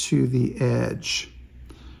to the edge.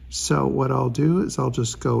 So what I'll do is I'll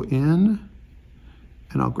just go in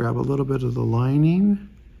and I'll grab a little bit of the lining,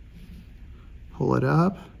 pull it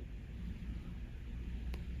up,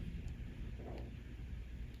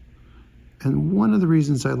 and one of the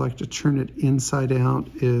reasons I like to turn it inside out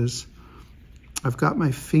is I've got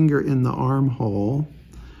my finger in the armhole,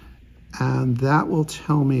 and that will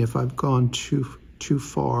tell me if I've gone too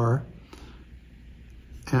far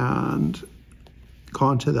and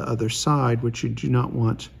gone to the other side, which you do not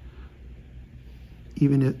want.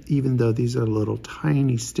 Even though these are little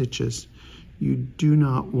tiny stitches, you do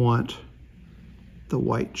not want the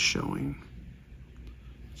white showing.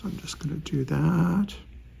 So I'm just going to do that.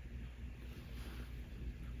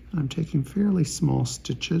 I'm taking fairly small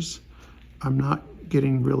stitches. I'm not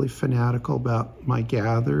getting really fanatical about my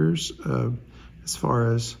gathers as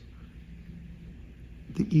far as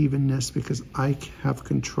the evenness, because I have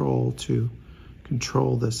control to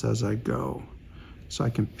control this as I go. So I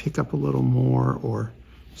can pick up a little more or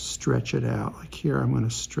stretch it out. Like here, I'm going to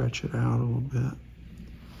stretch it out a little bit.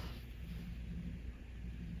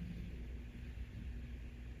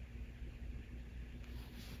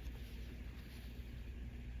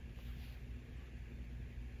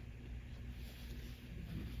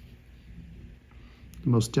 The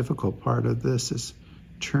most difficult part of this is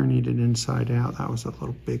turning it inside out. That was a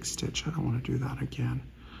little big stitch. I don't want to do that again.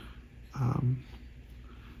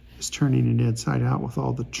 It's turning it inside out with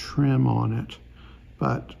all the trim on it,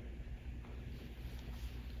 but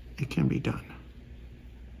it can be done.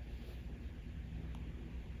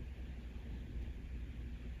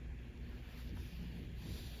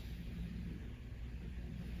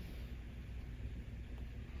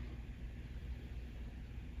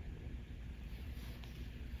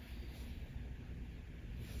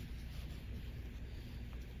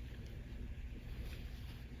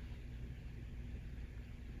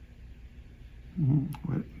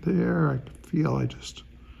 Went there, I feel I just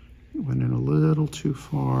went in a little too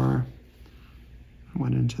far. I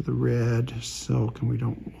went into the red silk, and we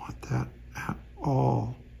don't want that at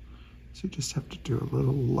all. So you just have to do a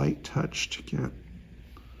little light touch to get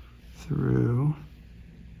through.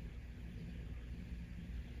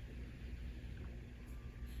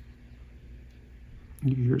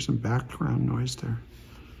 You hear some background noise there.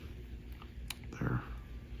 They're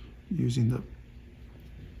using the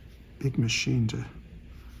big machine to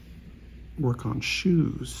work on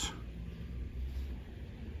shoes.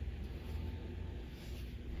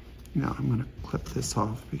 Now I'm going to clip this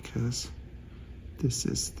off because this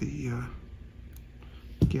is the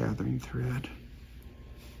gathering thread.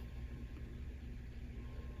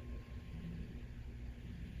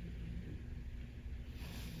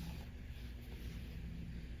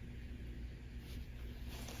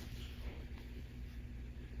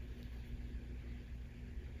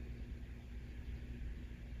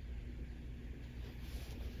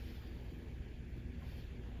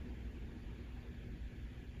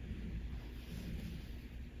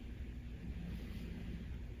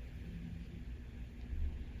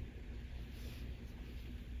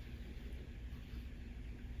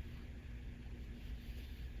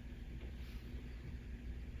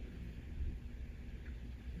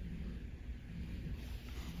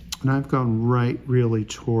 And I've gone right really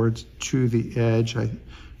to the edge.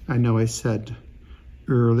 I know I said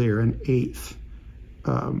earlier an eighth,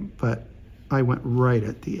 but I went right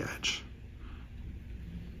at the edge.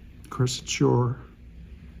 Of course, it's your,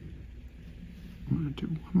 I'm gonna do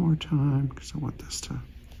one more time because I want this to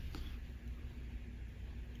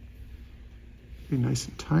be nice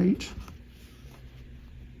and tight.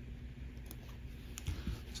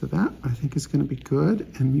 So that I think is gonna be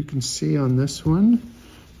good. And you can see on this one,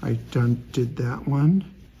 I did that one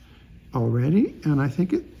already, and I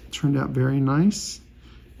think it turned out very nice.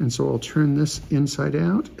 And so I'll turn this inside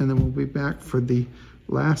out, and then we'll be back for the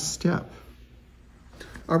last step.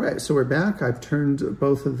 All right, so we're back. I've turned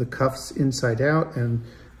both of the cuffs inside out, and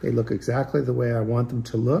they look exactly the way I want them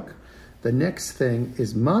to look. The next thing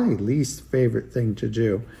is my least favorite thing to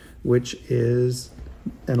do, which is,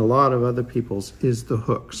 and a lot of other people's, is the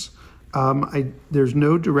hooks. There's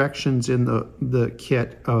no directions in the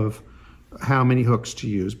kit of how many hooks to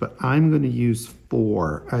use, but I'm going to use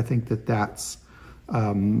 4. I think that that's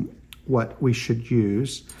what we should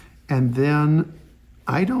use. And then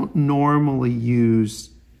I don't normally use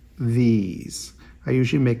these. I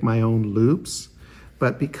usually make my own loops,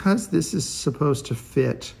 but because this is supposed to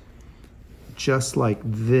fit just like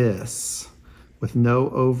this with no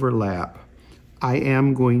overlap, I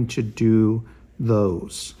am going to do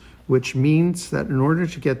those, which means that in order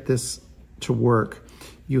to get this to work,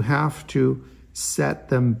 you have to set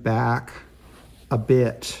them back a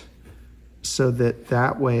bit so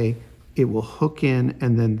that way it will hook in,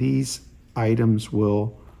 and then these items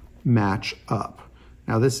will match up.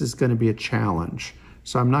 Now this is going to be a challenge.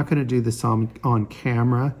 So I'm not going to do this on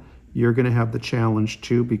camera. You're going to have the challenge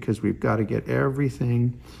too, because we've got to get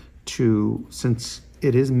everything to, since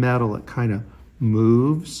it is metal, it kind of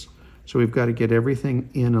moves. So we've got to get everything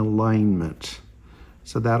in alignment.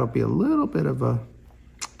 So that'll be a little bit of a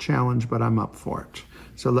challenge, but I'm up for it.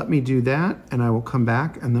 So let me do that, and I will come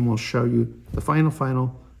back, and then we'll show you the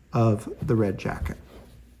final of the red jacket.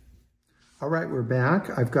 All right, we're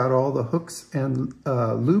back. I've got all the hooks and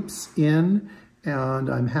loops in, and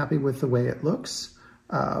I'm happy with the way it looks.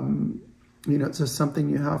 You know, it's just something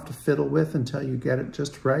you have to fiddle with until you get it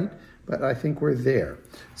just right, but I think we're there.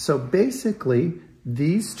 So basically,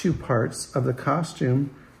 these 2 parts of the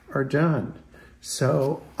costume are done.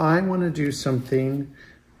 So I want to do something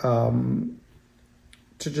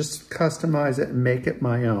to just customize it and make it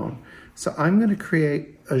my own. So I'm going to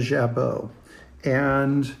create a jabot.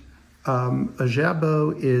 And a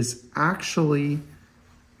jabot is actually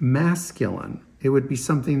masculine. It would be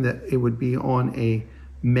something that it would be on a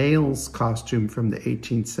male's costume from the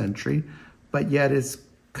 18th century, but yet it's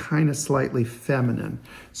kind of slightly feminine.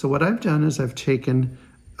 So what I've done is I've taken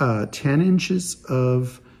 10 inches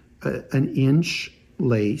of an inch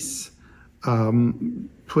lace,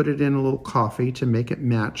 put it in a little coffee to make it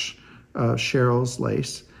match Sheryl's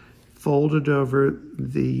lace, folded over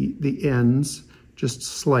the ends just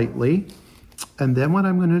slightly, and then what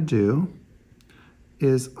I'm going to do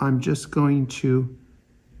is I'm just going to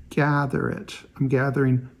gather it. I'm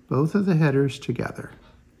gathering both of the headers together.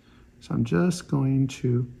 So I'm just going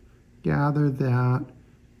to gather that,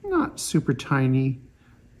 not super tiny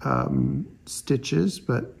stitches,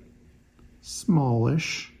 but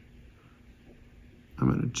smallish. I'm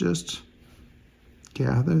going to just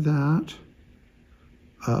gather that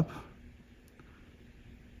up,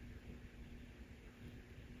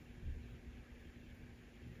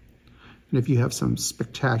 And if you have some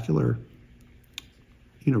spectacular,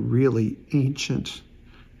 you know, really ancient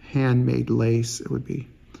handmade lace, it would be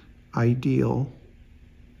ideal.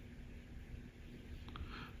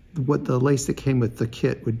 What the lace that came with the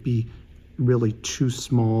kit would be really too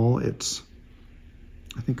small. It's,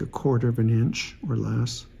 I think, 1/4 of an inch or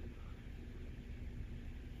less.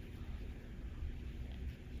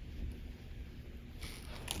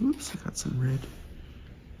 Oops, I got some red.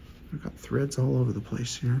 I've got threads all over the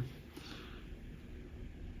place here.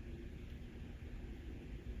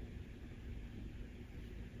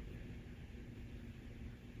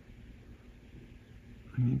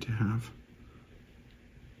 I need to have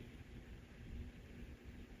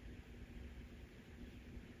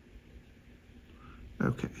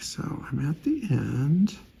okay, so I'm at the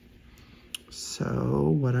end.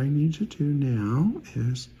 So what I need to do now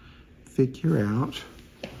is figure out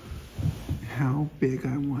how big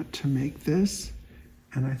I want to make this.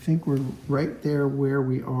 And I think we're right there where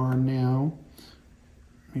we are now,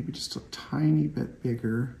 maybe just a tiny bit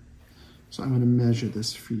bigger. So I'm going to measure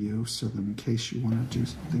this for you so that in case you want to do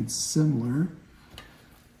something similar.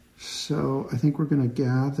 So I think we're going to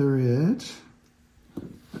gather it.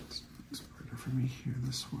 It's better for me here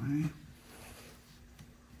this way.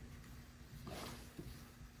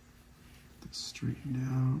 This straightened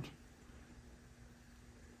out.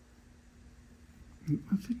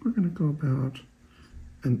 I think we're going to go about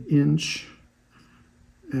 1 inch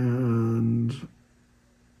and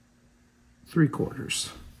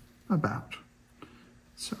 3/4, about.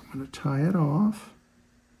 So I'm going to tie it off.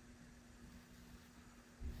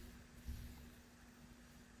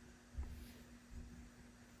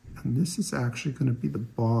 And this is actually going to be the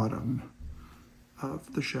bottom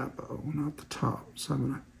of the chapeau, not the top. So I'm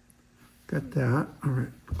going to get that. All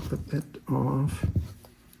right, clip it off.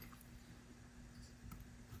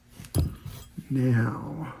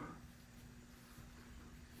 Now,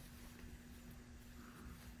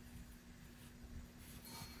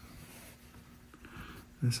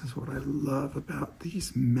 this is what I love about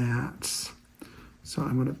these mats. So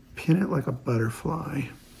I'm going to pin it like a butterfly.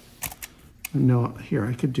 No, here,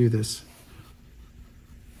 I could do this.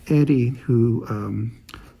 Eddie, who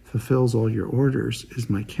fulfills all your orders, is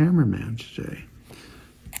my cameraman today.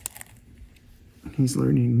 He's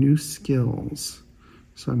learning new skills.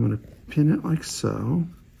 So I'm going to pin it like so.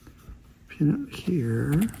 Pin it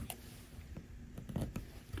here.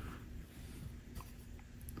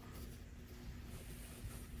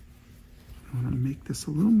 I want to make this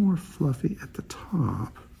a little more fluffy at the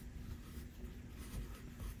top.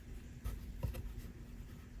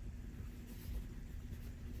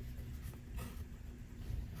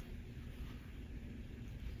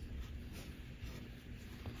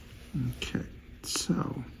 Okay, so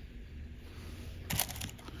I'm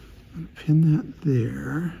going to pin that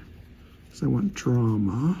there because I want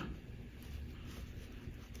drama.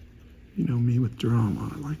 You know me with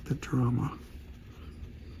drama. I like the drama.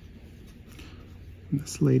 And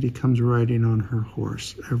this lady comes riding on her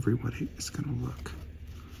horse. Everybody is going to look.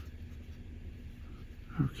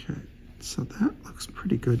 Okay, so that looks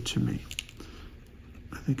pretty good to me.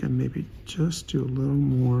 I think I maybe just do a little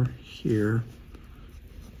more here.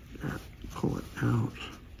 Pull it out.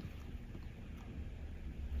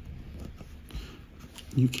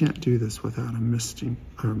 You can't do this without a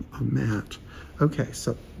mat. Okay,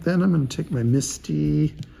 so then I'm going to take my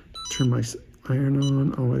MISTI, turn my iron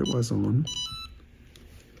on. Oh, it was on.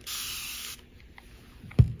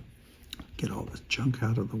 Get all this junk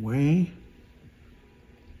out of the way.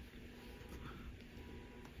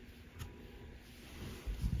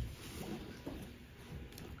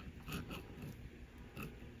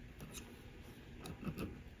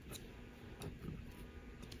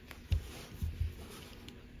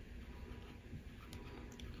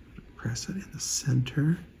 Press it in the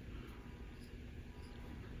center.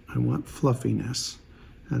 I want fluffiness,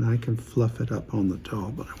 and I can fluff it up on the doll,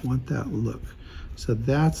 but I want that look. So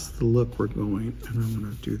that's the look we're going, and I'm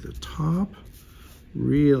going to do the top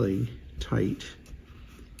really tight.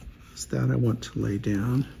 So that I want to lay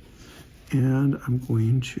down, and I'm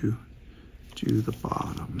going to do the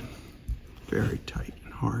bottom very tight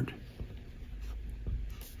and hard.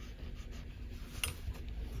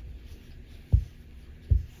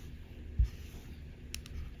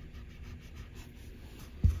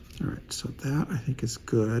 All right, so that I think is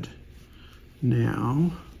good.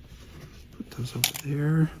 Now, put those over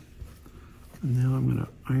there. And now I'm gonna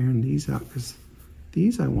iron these out because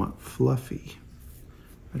these I want fluffy.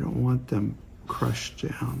 I don't want them crushed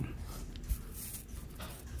down.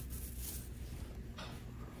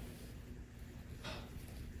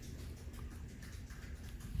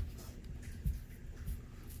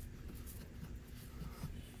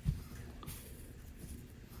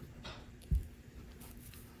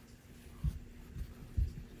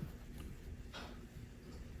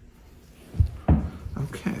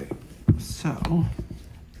 So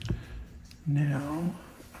now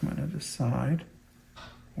I'm going to decide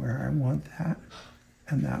where I want that,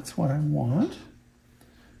 and that's what I want.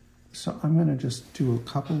 So I'm going to just do a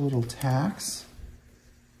couple little tacks.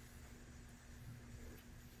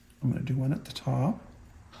 I'm going to do one at the top.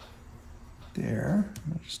 There.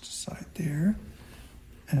 I'm going to just decide there.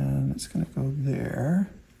 And it's going to go there.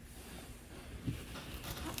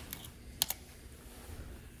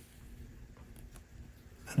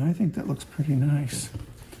 And I think that looks pretty nice.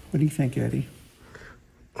 What do you think, Eddie?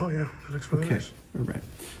 Oh yeah, that looks really nice. All right.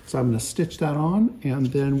 So I'm going to stitch that on, and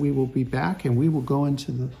then we will be back and we will go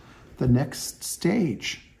into the next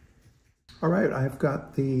stage. All right, I've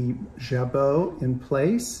got the jabot in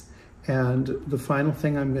place, and the final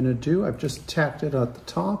thing I'm going to do, I've just tacked it at the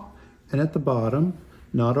top and at the bottom,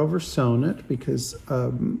 not over sewn it, because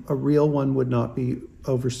a real one would not be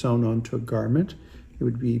over sewn onto a garment. It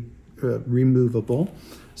would be removable.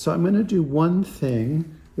 So I'm going to do one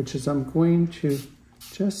thing, which is I'm going to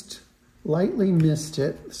just lightly mist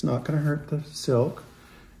it. It's not going to hurt the silk.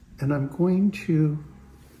 And I'm going to,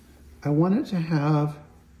 I want it to have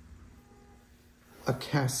a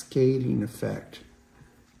cascading effect.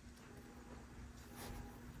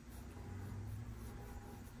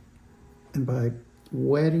 And by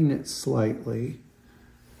wetting it slightly,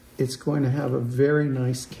 it's going to have a very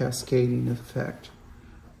nice cascading effect.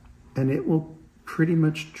 And it will pretty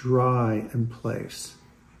much dry in place.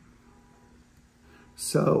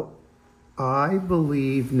 So I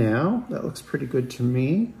believe now, that looks pretty good to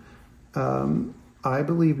me. I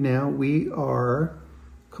believe now we are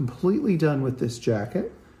completely done with this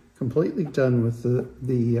jacket, completely done with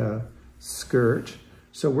the skirt.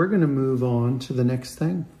 So we're going to move on to the next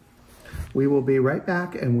thing. We will be right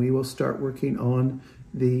back and we will start working on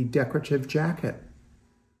the decorative jacket.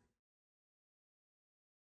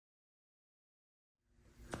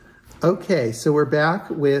 Okay, so we're back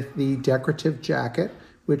with the decorative jacket,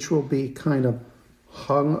 which will be kind of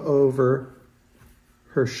hung over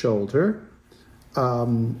her shoulder.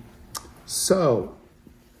 So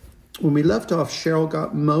when we left off, Sheryl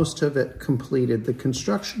got most of it completed. The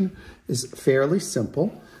construction is fairly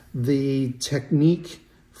simple. The technique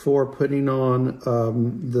for putting on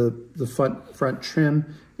the front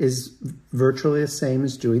trim is virtually the same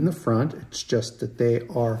as doing the front. It's just that they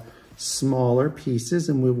are smaller pieces,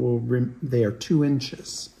 and they are 2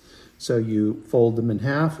 inches. So you fold them in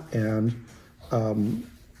half, and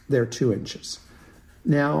they're 2 inches.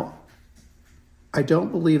 Now, I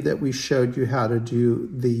don't believe that we showed you how to do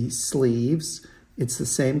the sleeves. It's the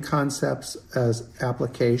same concepts as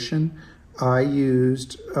application. I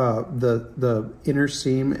used the inner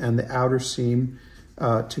seam and the outer seam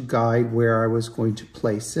to guide where I was going to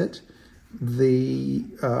place it.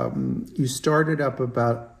 You started up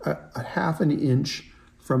about a 1/2 inch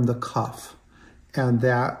from the cuff, and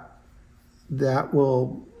that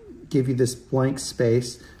will give you this blank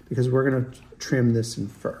space because we're going to trim this in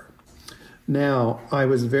fur. Now, I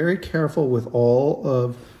was very careful with all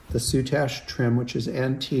of the soutache trim, which is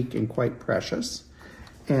antique and quite precious.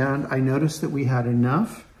 And I noticed that we had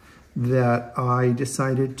enough that I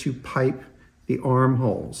decided to pipe the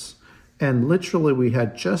armholes. And literally we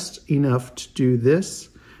had just enough to do this.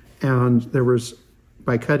 And there was,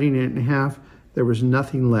 by cutting it in half, there was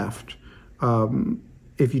nothing left.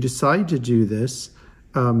 If you decide to do this,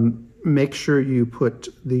 make sure you put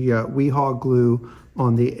the WeHaul glue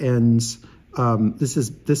on the ends. This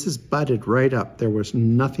is butted right up. There was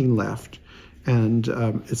nothing left, and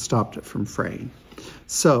it stopped it from fraying.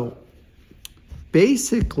 So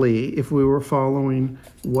basically, if we were following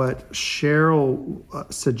what Sheryl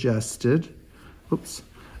suggested,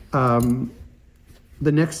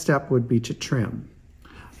 the next step would be to trim.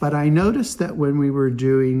 But I noticed that when we were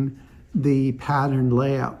doing the pattern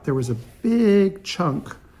layout, there was a big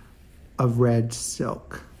chunk of red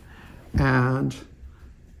silk. And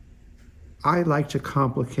I like to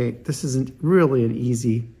complicate. This isn't really an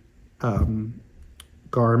easy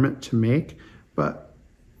garment to make, but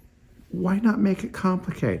why not make it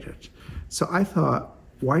complicated? So I thought,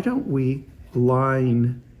 why don't we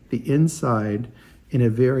line the inside in a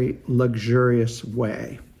very luxurious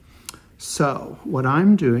way? So what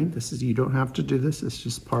I'm doing, you don't have to do this, it's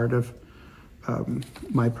just part of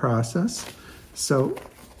my process. So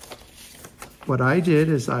what I did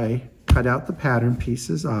is I cut out the pattern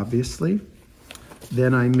pieces, obviously.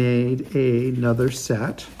 Then I made another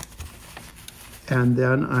set, and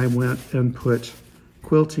then I went and put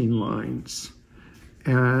quilting lines,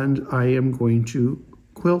 and I am going to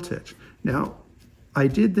quilt it. Now, I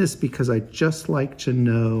did this because I just like to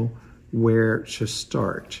know where to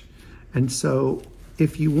start. And so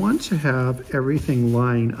if you want to have everything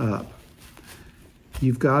line up,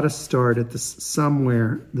 you've got to start at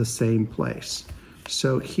somewhere the same place.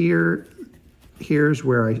 So here's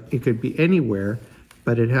where it could be anywhere,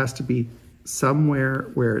 but it has to be somewhere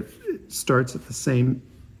where it starts at the same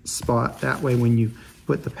spot. That way when you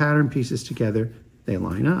put the pattern pieces together, they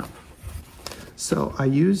line up. So I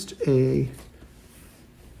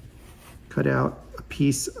cut out a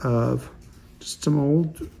piece of just some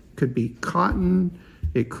old, could be cotton,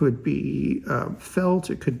 it could be felt,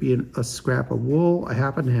 it could be a scrap of wool. I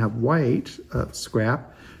happen to have white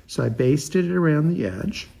scrap, so I basted it around the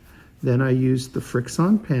edge. Then I used the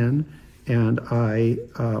Fixon pen and I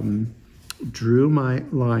drew my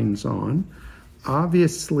lines on.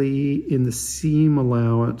 Obviously, in the seam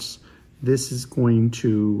allowance, this is going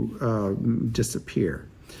to disappear.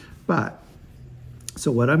 But,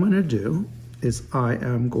 so what I'm going to do is I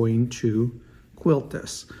am going to quilt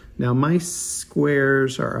this. Now my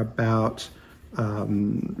squares are about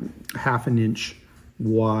 ½ an inch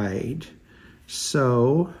wide.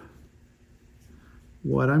 So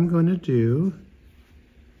what I'm going to do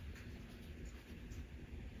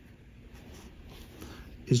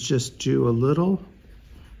is just do a little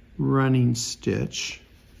running stitch.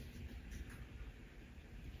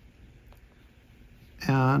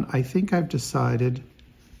 And I think I've decided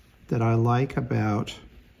that I like about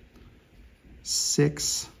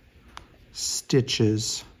 6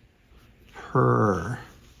 stitches per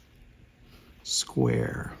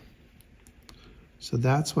square. So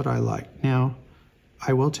that's what I like. Now,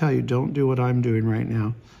 I will tell you, don't do what I'm doing right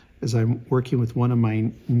now, is I'm working with one of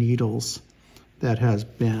my needles that has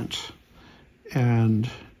bent. And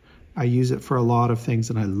I use it for a lot of things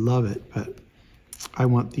and I love it, but I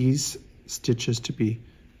want these stitches to be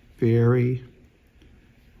very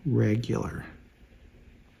regular.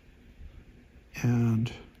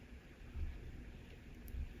 And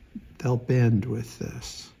they'll bend with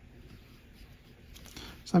this.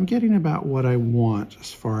 So I'm getting about what I want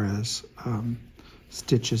as far as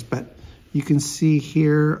stitches, but you can see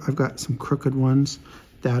here I've got some crooked ones.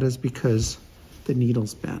 That is because the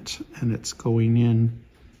needle's bent and it's going in.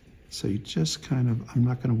 So you just kind of, I'm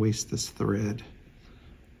not going to waste this thread.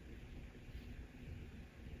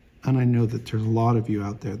 And I know that there's a lot of you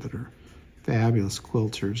out there that are fabulous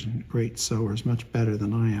quilters and great sewers, much better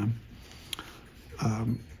than I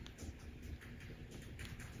am.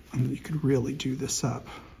 And you could really do this up.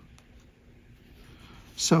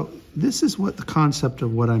 So this is what the concept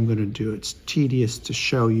of what I'm going to do. It's tedious to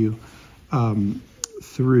show you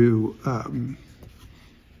through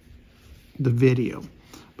the video.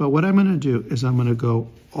 But what I'm going to do is I'm going to go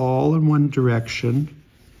all in one direction.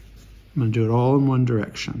 I'm going to do it all in one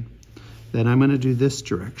direction. Then I'm going to do this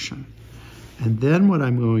direction. And then what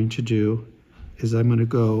I'm going to do is I'm going to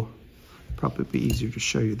go, probably be easier to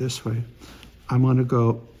show you this way. I'm going to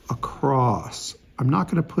go across. I'm not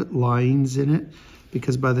going to put lines in it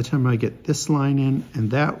because by the time I get this line in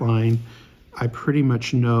and that line, I pretty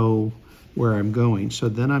much know where I'm going. So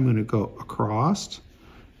then I'm going to go across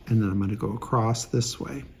and then I'm going to go across this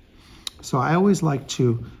way. So I always like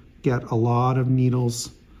to get a lot of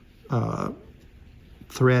needles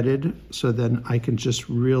threaded so then I can just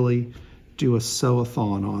really do a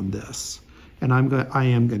sew-a-thon on this. And I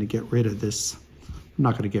am going to get rid of this. I'm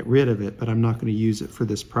not going to get rid of it, but I'm not going to use it for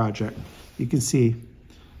this project. You can see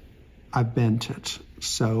I've bent it.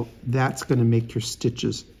 So that's going to make your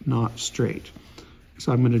stitches not straight.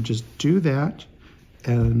 So I'm going to just do that,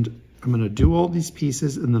 and I'm going to do all these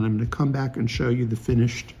pieces, and then I'm going to come back and show you the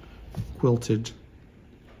finished quilted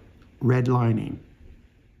red lining.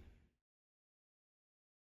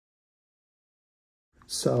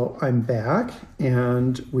 So I'm back,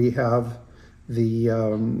 and we have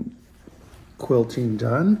the quilting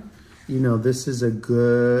done. You know, this is a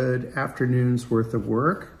good afternoon's worth of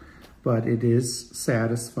work, but it is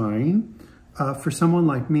satisfying. For someone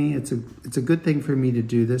like me, it's a good thing for me to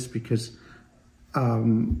do this because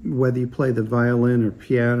whether you play the violin or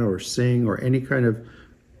piano or sing or any kind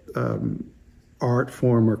of art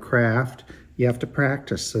form or craft, you have to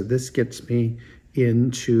practice. So this gets me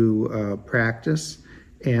into practice,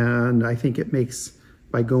 and I think it makes,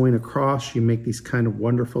 by going across, you make these kind of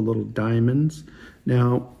wonderful little diamonds.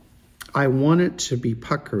 Now, I want it to be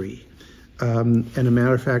puckery. And a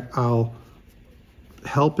matter of fact, I'll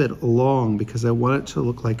help it along because I want it to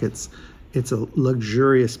look like it's a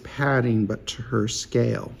luxurious padding, but to her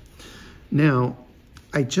scale. Now,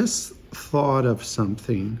 I just thought of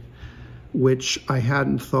something which I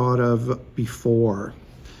hadn't thought of before.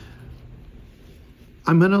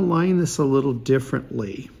 I'm going to line this a little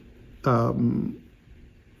differently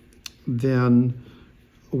than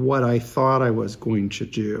what I thought I was going to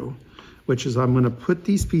do, which is I'm going to put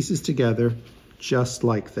these pieces together just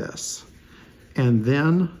like this. And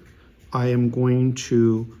then I am going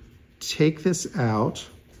to take this out,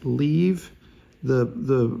 leave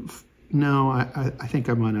no, I think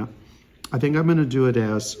I'm gonna do it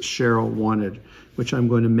as Sheryl wanted, which I'm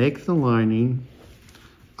going to make the lining.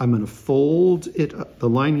 I'm gonna fold it up. The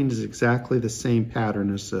lining is exactly the same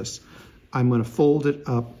pattern as this. I'm gonna fold it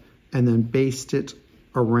up and then baste it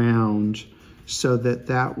around so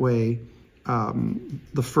that way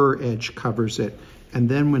the fur edge covers it. And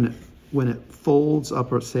then when it folds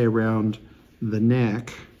up, or say around the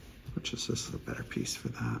neck, which is this a better piece for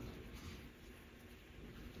that,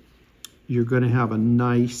 you're going to have a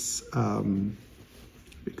nice, let me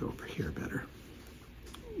go over here better.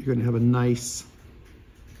 You're going to have a nice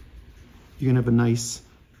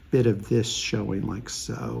bit of this showing like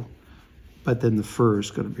so, but then the fur is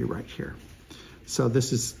going to be right here. So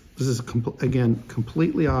this is again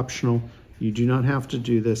completely optional. You do not have to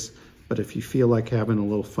do this, but if you feel like having a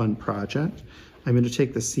little fun project, I'm going to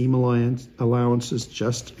take the seam allowances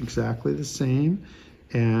just exactly the same,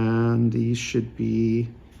 and these should be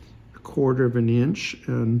 1/4 of an inch,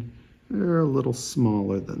 and they're a little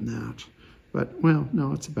smaller than that, but well,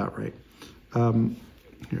 no, it's about right.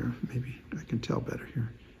 Here, maybe I can tell better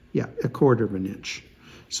here. Yeah, 1/4 of an inch.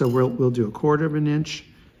 So we'll do 1/4 of an inch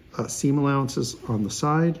seam allowances on the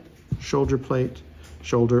side, shoulder plate,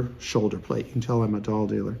 shoulder plate. You can tell I'm a doll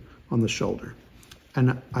dealer, on the shoulder.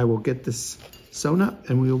 And I will get this sewn up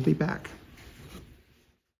and we will be back.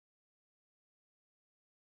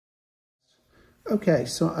 Okay,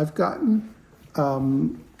 so I've gotten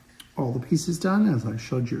all the pieces done as I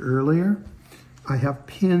showed you earlier. I have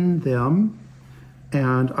pinned them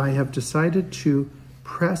and I have decided to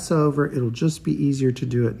press over, it'll just be easier to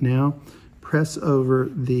do it now, press over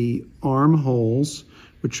the armholes,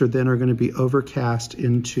 which are going to be overcast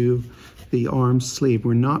into the arm sleeve.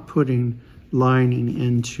 We're not putting lining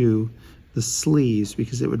into the sleeves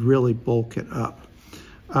because it would really bulk it up.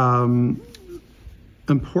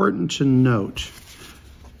 Important to note,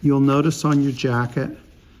 you'll notice on your jacket,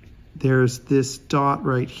 there's this dot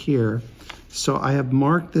right here. So I have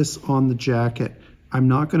marked this on the jacket. I'm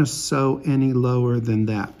not going to sew any lower than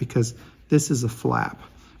that because this is a flap.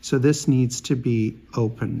 So this needs to be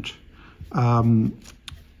opened.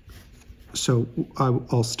 So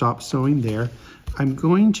I'll stop sewing there. I'm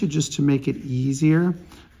going to, just to make it easier,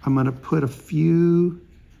 I'm going to put a few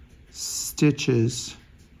stitches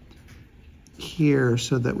here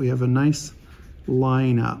so that we have a nice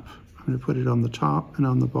line up. I'm going to put it on the top and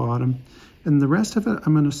on the bottom. And the rest of it,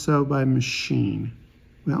 I'm going to sew by machine.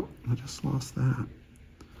 Well, I just lost that.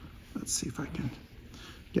 Let's see if I can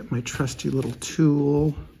get my trusty little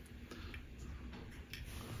tool.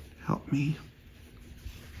 Help me.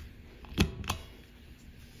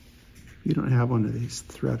 You don't have one of these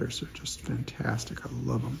threaders, they're just fantastic. I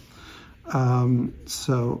love them.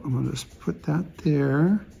 So I'm going to just put that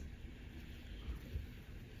there.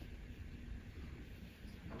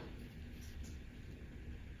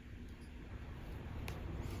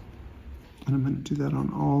 And I'm going to do that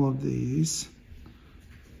on all of these.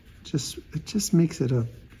 It just makes it a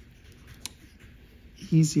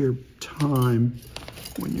easier time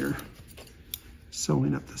when you're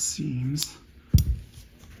sewing up the seams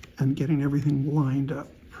and getting everything lined up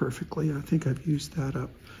perfectly. I think I've used that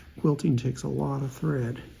up. Quilting takes a lot of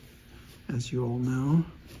thread, as you all know.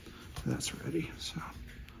 That's ready, so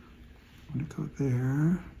I'm gonna go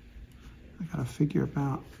there. I gotta figure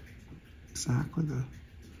about exactly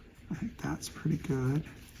I think that's pretty good.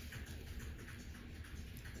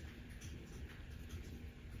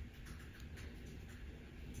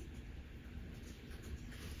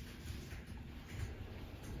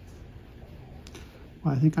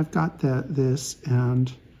 Well, I think I've got this,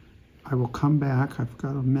 and I will come back. I've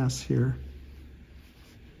got a mess here.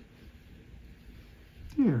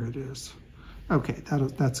 There it is. Okay,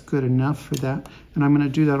 that's good enough for that. And I'm going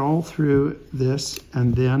to do that all through this,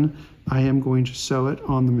 and then I am going to sew it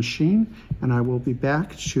on the machine, and I will be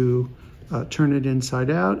back to turn it inside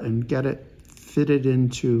out and get it fitted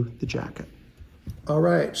into the jacket. All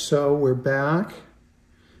right, so we're back,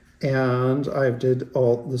 and I did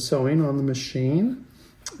all the sewing on the machine.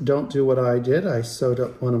 Don't do what I did. I sewed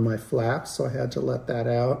up one of my flaps, so I had to let that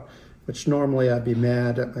out, which normally I'd be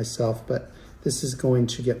mad at myself, but this is going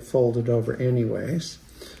to get folded over anyways.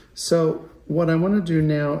 So what I want to do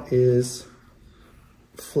now is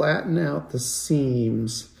flatten out the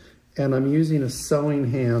seams, and I'm using a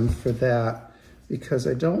sewing hand for that because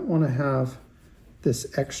I don't want to have this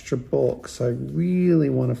extra bulk, so I really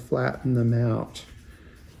want to flatten them out.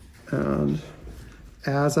 And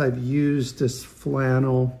as I've used this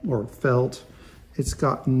flannel or felt, it's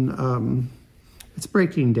gotten it's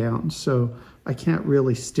breaking down, so I can't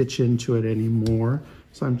really stitch into it anymore.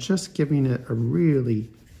 So I'm just giving it a really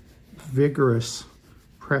vigorous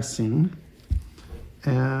pressing,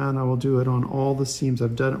 and I will do it on all the seams.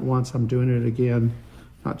 I've done it once, I'm doing it again,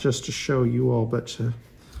 not just to show you all, but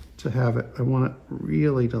to have it. I want it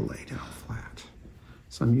really to lay down flat.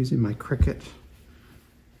 So I'm using my Cricut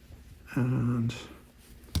and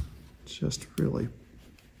just really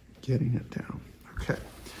getting it down. Okay,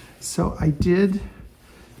 so I did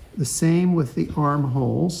the same with the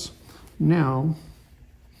armholes. Now,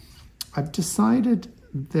 I've decided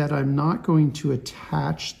that I'm not going to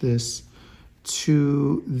attach this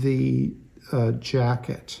to the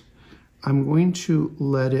jacket. I'm going to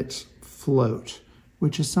let it float,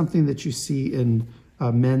 which is something that you see in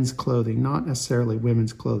men's clothing, not necessarily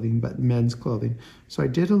women's clothing, but men's clothing. So I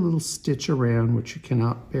did a little stitch around, which you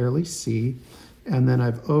cannot barely see, and then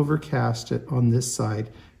I've overcast it on this side,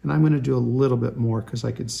 and I'm going to do a little bit more because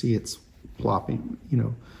I could see it's plopping,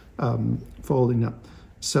 folding up.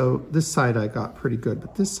 So this side I got pretty good,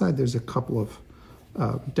 but this side there's a couple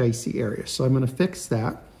of dicey areas. So I'm going to fix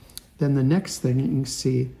that. Then the next thing, you can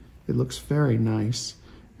see it looks very nice,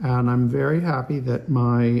 and I'm very happy that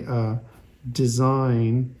my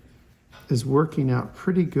design is working out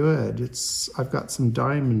pretty good. I've got some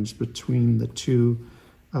diamonds between the two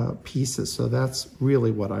pieces, so that's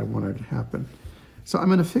really what I wanted to happen. So I'm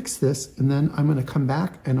going to fix this, and then I'm going to come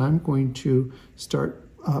back and I'm going to start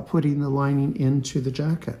putting the lining into the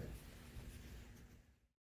jacket.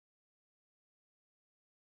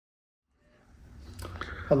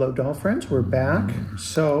 Hello, doll friends, we're back.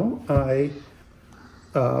 So I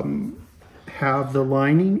have the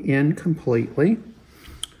lining in completely,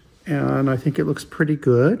 and I think it looks pretty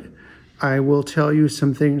good. I will tell you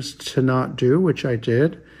some things to not do, which I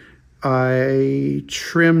did. I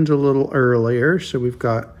trimmed a little earlier, so we've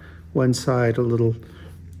got one side a little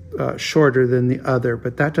shorter than the other,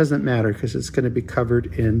 but that doesn't matter because it's going to be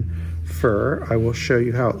covered in fur. I will show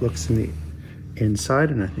you how it looks in the inside,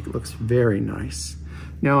 and I think it looks very nice.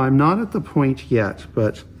 Now, I'm not at the point yet,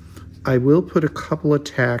 but I will put a couple of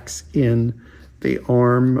tacks in the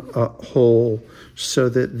arm hole so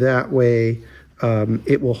that way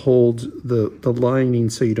it will hold the lining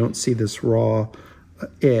so you don't see this raw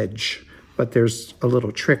edge. But there's a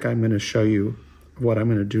little trick I'm going to show you what I'm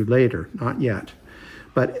going to do later, not yet.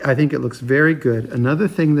 But I think it looks very good. Another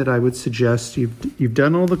thing that I would suggest, you've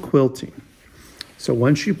done all the quilting. So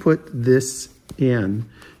once you put this in,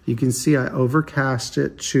 you can see I overcast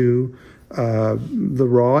it to the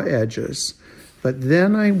raw edges. But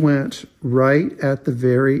then I went right at the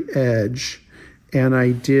very edge, and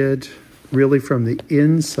I did, really from the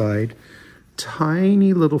inside,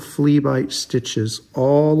 tiny little flea bite stitches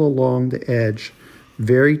all along the edge,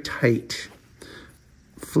 very tight.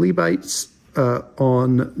 Flea bites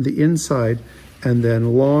on the inside and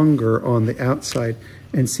then longer on the outside.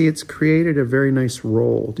 And see, it's created a very nice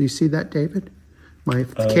roll. Do you see that, David? My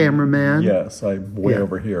cameraman? Yes, I'm way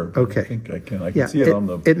over here. Okay. I think I can. I can see it on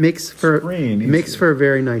the it makes for screen. It makes for a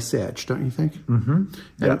very nice edge, don't you think? Mm-hmm.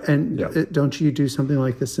 Yeah. And don't you do something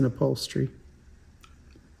like this in upholstery?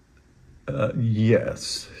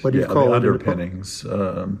 Yes. What do you call the it? Underpinnings.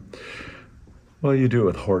 Well, you do it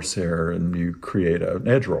with horsehair, and you create an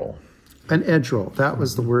edge roll. An edge roll. That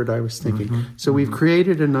was the word I was thinking. So we've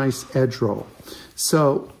created a nice edge roll.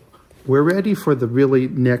 So we're ready for the really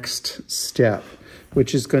next step,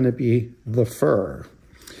 which is going to be the fur.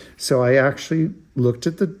 So I actually looked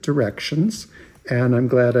at the directions, and I'm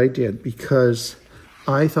glad I did, because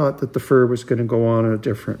I thought that the fur was going to go on a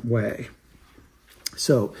different way.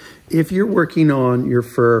 So if you're working on your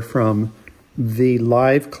fur from the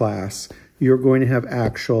live class, you're going to have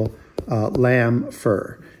actual lamb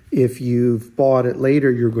fur. If you've bought it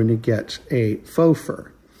later, you're going to get a faux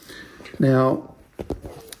fur. Now,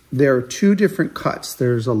 there are two different cuts.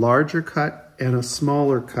 There's a larger cut and a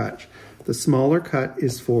smaller cut. The smaller cut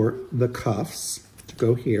is for the cuffs to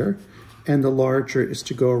go here, and the larger is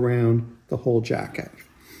to go around the whole jacket.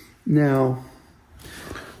 Now,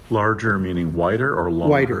 Larger meaning wider or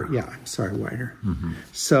longer? wider, yeah, I'm sorry, wider.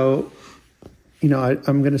 So, I'm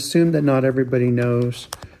going to assume that not everybody knows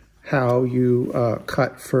how you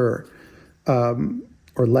cut fur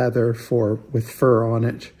or leather with fur on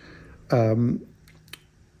it.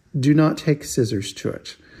 Do not take scissors to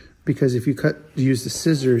it, because if you use the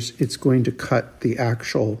scissors, it's going to cut the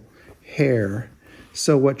actual hair.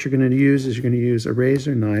 So what you're going to use is you're going to use a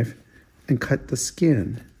razor knife and cut the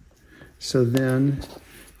skin. So then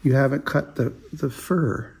you haven't cut the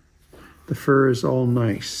fur. The fur is all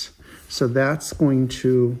nice. So that's going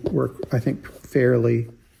to work, I think, fairly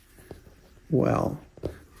well.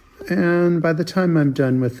 And by the time I'm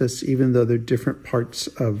done with this, even though they're different parts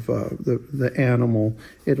of the animal,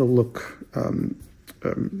 it'll look,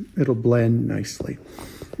 it'll blend nicely.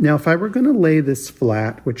 Now, if I were going to lay this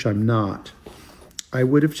flat, which I'm not, I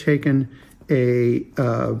would have taken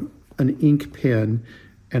an ink pen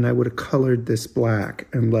and I would have colored this black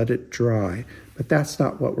and let it dry. But that's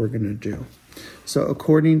not what we're going to do. So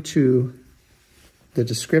according to the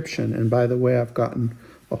description, and by the way, I've gotten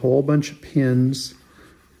a whole bunch of pins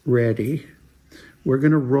ready. We're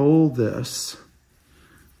going to roll this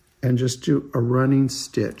and just do a running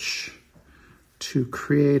stitch to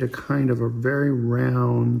create a kind of a very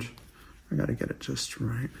round, I got to get it just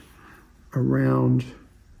right, a round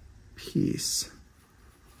piece.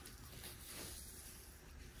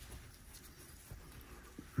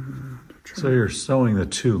 So you're sewing the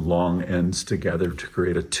two long ends together to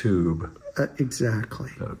create a tube. Exactly.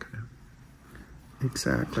 Okay.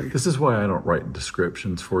 Exactly. This is why I don't write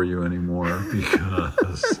descriptions for you anymore,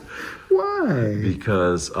 because... Why?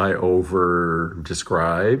 Because I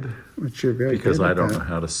over-describe. Which you're very because good I at don't that. know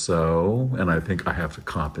how to sew, and I think I have to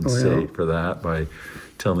compensate for that by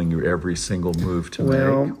telling you every single move to make.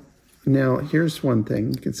 Well, now here's one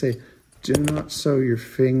thing. You can say, do not sew your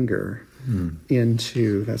finger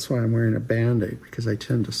into, that's why I'm wearing a Band-Aid, because I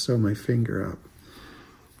tend to sew my finger up.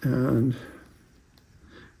 And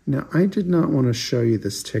now I did not want to show you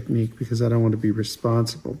this technique because I don't want to be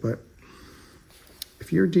responsible, but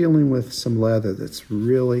if you're dealing with some leather that's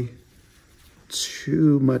really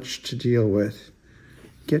too much to deal with,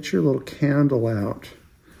 get your little candle out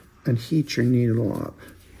and heat your needle up,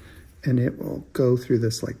 and it will go through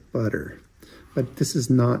this like butter. But this is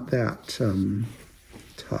not that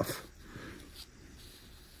tough.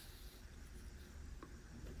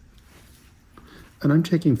 And I'm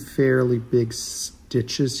taking fairly big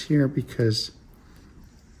stitches here because,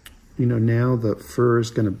 you know, now the fur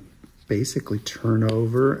is going to basically turn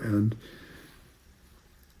over and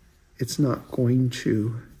it's not going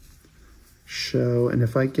to show. And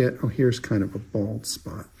if I get, oh, here's kind of a bald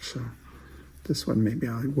spot. So this one, maybe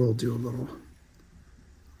I will do a little,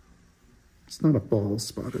 it's not a bald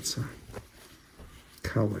spot, it's a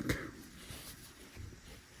cowlick.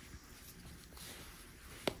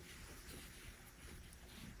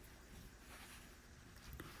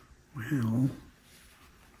 Well,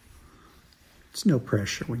 it's no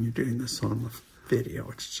pressure when you're doing this on the video.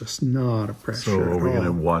 It's just not a pressure So are we at all. going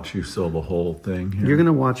to watch you sew the whole thing here? You're going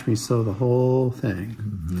to watch me sew the whole thing.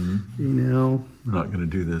 You know? We're not going to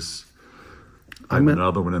do this. I I'm have gonna-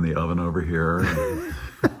 another one in the oven over here. And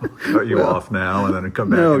cut you off now and then come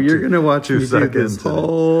back No, in you're going to watch me do this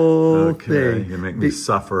whole thing. You make me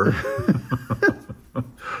suffer.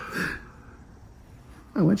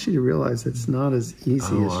 I want you to realize it's not as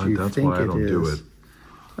easy as you that's think why I don't do is. it.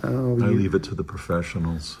 Oh, I leave it to the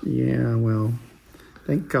professionals. Yeah, well,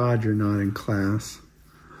 thank God you're not in class.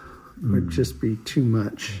 It would just be too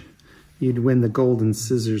much. You'd win the golden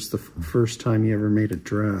scissors the first time you ever made a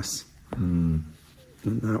dress. And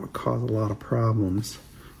that would cause a lot of problems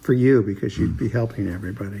for you because you'd be helping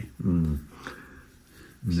everybody. Nah,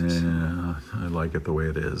 I like it the way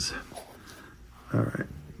it is. All right.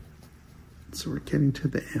 So we're getting to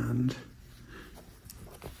the end.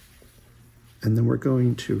 And then we're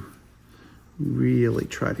going to really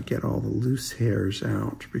try to get all the loose hairs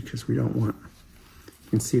out because we don't want, you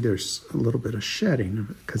can see there's a little bit of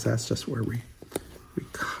shedding because that's just where we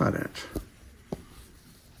cut it.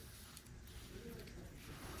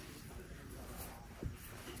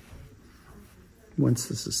 Once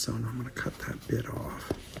this is sewn, I'm going to cut that bit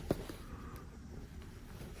off.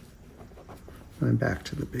 I'm back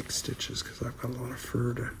to the big stitches because I've got a lot of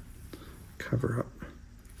fur to cover up.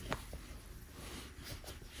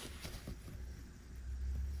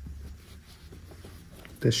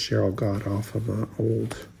 This Sheryl got off of an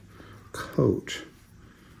old coat,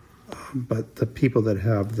 but the people that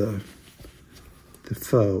have the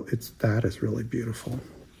faux, that is really beautiful.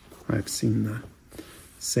 I've seen the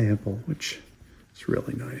sample, which is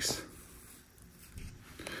really nice.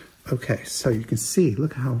 Okay, so you can see,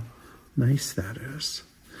 look how nice that is.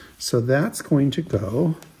 So that's going to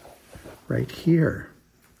go right here.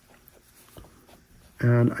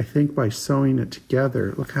 And I think by sewing it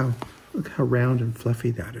together, look how round and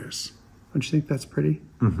fluffy that is. Don't you think that's pretty?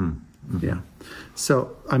 Yeah.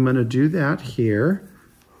 So I'm going to do that here.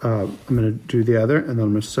 I'm going to do the other, and then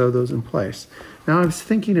I'm going to sew those in place. Now I was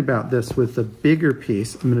thinking about this with the bigger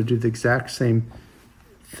piece. I'm going to do the exact same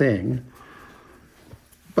thing.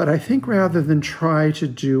 But I think rather than try to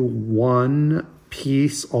do one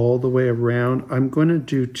piece all the way around, I'm going to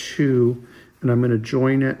do two, and I'm going to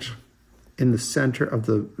join it in the center of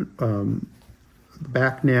the the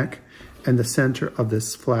back neck and the center of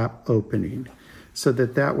this flap opening, so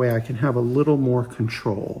that way I can have a little more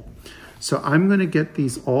control. So I'm going to get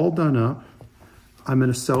these all done up. I'm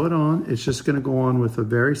going to sew it on. It's just going to go on with a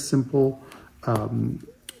very simple, I'm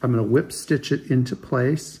going to whip stitch it into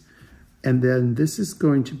place. And then this is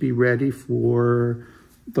going to be ready for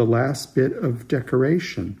the last bit of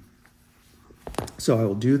decoration. So I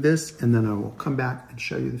will do this, and then I will come back and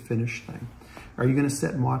show you the finished thing. Are you going to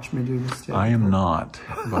sit and watch me do this, Dave? I am not,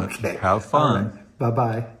 but okay. Have fun. Right.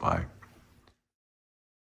 Bye-bye. Bye.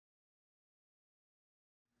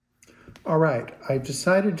 All right, I've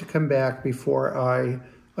decided to come back before I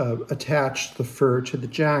attach the fur to the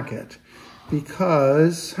jacket,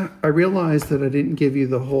 because I realized that I didn't give you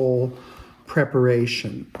the whole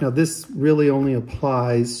preparation. Now, this really only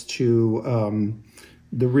applies to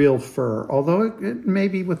the real fur, although it may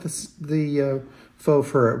be with the faux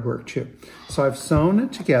fur at work too. So I've sewn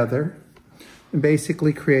it together and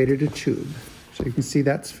basically created a tube. So you can see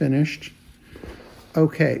that's finished.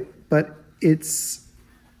 Okay, but it's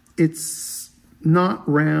not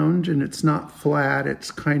round and it's not flat,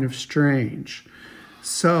 it's kind of strange.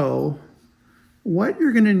 So what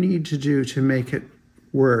you're going to need to do to make it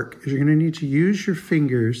work is you're going to need to use your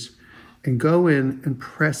fingers and go in and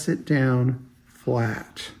press it down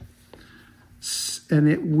flat. And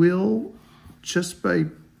it will, just by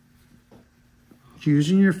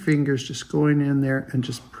using your fingers, just going in there and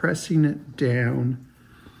just pressing it down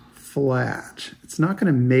flat. It's not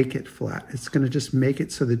going to make it flat. It's going to just make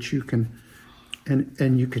it so that you can,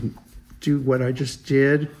 and you can do what I just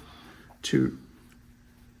did to,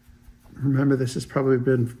 remember, this has probably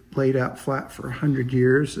been laid out flat for 100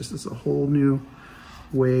 years. This is a whole new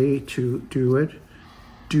way to do it.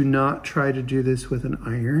 Do not try to do this with an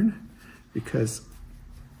iron, because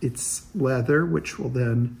it's leather, which will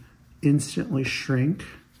then instantly shrink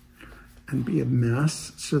and be a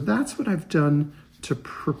mess. So that's what I've done to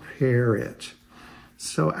prepare it.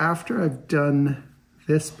 So after I've done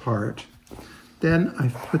this part, then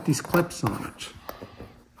I've put these clips on it.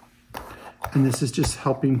 And this is just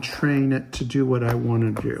helping train it to do what I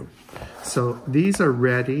want to do. So these are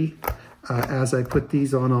ready. As I put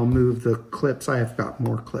these on, I'll move the clips. I have got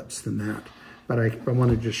more clips than that, but I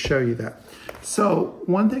want to just show you that. So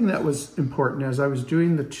one thing that was important as I was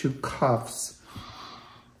doing the two cuffs,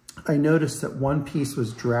 I noticed that one piece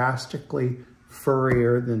was drastically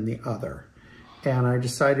furrier than the other. And I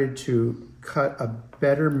decided to cut a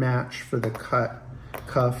better match for the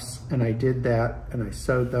cuffs, and I did that, and I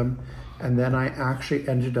sewed them. And then I actually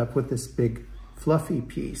ended up with this big fluffy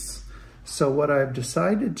piece. So what I've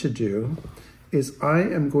decided to do is I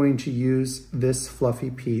am going to use this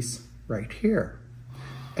fluffy piece right here.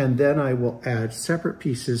 And then I will add separate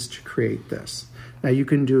pieces to create this. Now you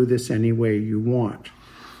can do this any way you want.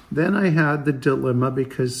 Then I had the dilemma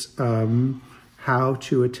because how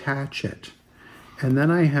to attach it. And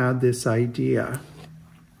then I had this idea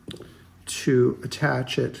to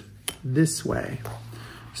attach it this way.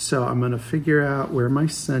 So I'm going to figure out where my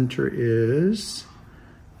center is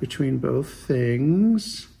between both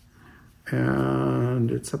things, and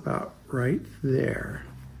it's about right there.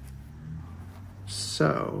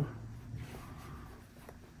 So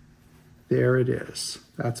there it is.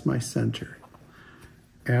 That's my center.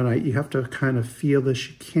 And you have to kind of feel this.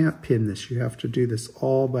 You can't pin this. You have to do this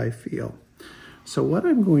all by feel. So what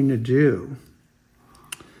I'm going to do,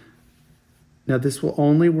 now this will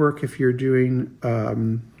only work if you're doing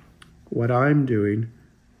what I'm doing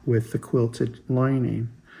with the quilted lining.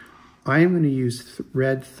 I am going to use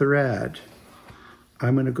red thread.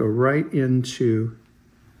 I'm going to go right into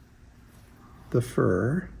the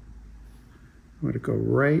fur. I'm going to go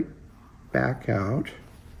right back out.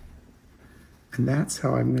 And that's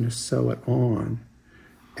how I'm going to sew it on.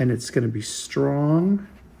 And it's going to be strong,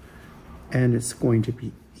 and it's going to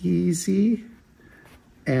be easy,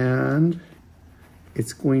 and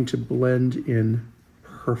it's going to blend in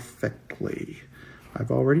perfectly. I've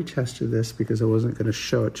already tested this because I wasn't going to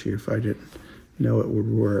show it to you if I didn't know it would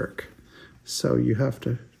work. So you have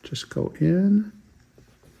to just go in.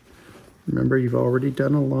 Remember, you've already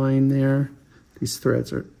done a line there. These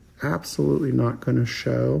threads are absolutely not going to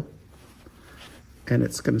show, and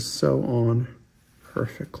it's going to sew on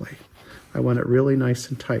perfectly. I want it really nice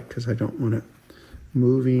and tight because I don't want it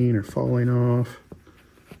moving or falling off.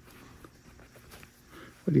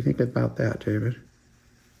 What do you think about that, David?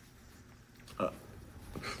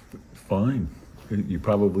 Fine. You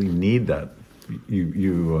probably need that.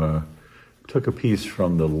 You took a piece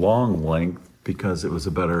from the long length because it was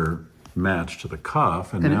a better match to the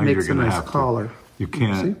cuff, and now it makes you're going a to nice have collar. You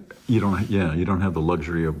can't, you don't have the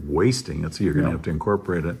luxury of wasting it, so you're going to have to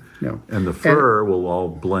incorporate it. No. And the fur will all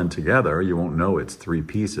blend together. You won't know it's 3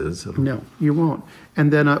 pieces. No, you won't.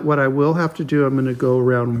 And then what I will have to do, I'm going to go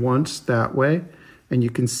around once that way, and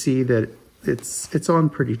you can see that it's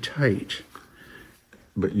on pretty tight.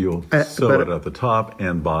 But you'll sew it at the top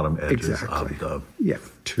and bottom edges of the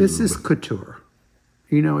tube. This is couture.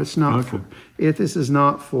 You know, it's not this is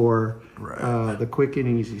not for the quick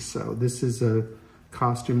and easy sew. This is a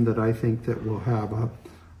costume that I think that will have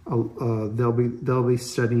they'll be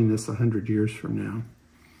studying this 100 years from now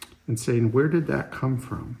and saying, where did that come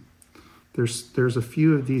from? There's a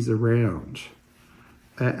few of these around,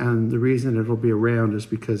 and the reason it'll be around is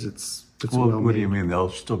because it's well made. What do you mean? They'll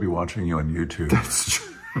still be watching you on YouTube. That's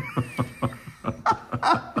true.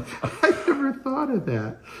 I never thought of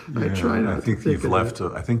that. Yeah, I try not to think you've left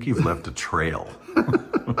a. I think you've left a trail.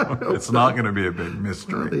 It's not going to be a big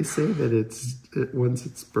mystery. Well, they say that once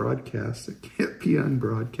it's broadcast, it can't be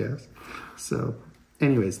unbroadcast. So,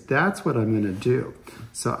 anyways, that's what I'm going to do.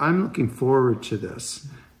 So I'm looking forward to this,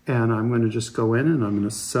 and I'm going to just go in and I'm going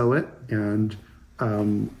to sew it, and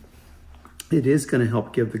it is going to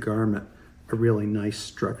help give the garment a really nice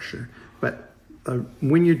structure. But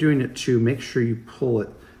when you're doing it too, make sure you pull it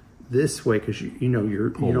this way, because you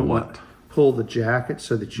don't want to pull the jacket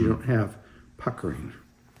so that you don't have puckering.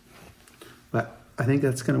 But I think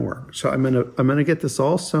that's going to work. So I'm gonna get this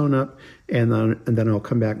all sewn up, and then I'll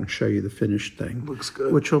come back and show you the finished thing. Looks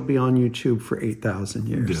good. Which will be on YouTube for 8,000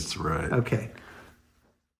 years. That's right. Okay.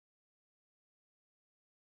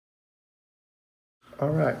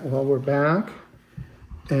 All right. Well, we're back,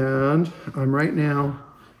 and I'm right now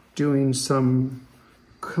doing some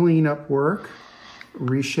cleanup work,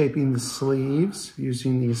 reshaping the sleeves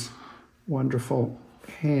using these wonderful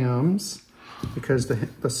hams, because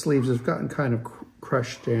the sleeves have gotten kind of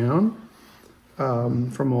crushed down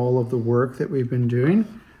from all of the work that we've been doing.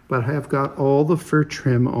 But I have got all the fur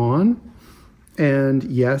trim on, and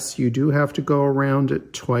yes, you do have to go around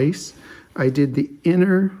it twice. I did the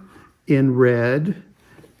inner in red,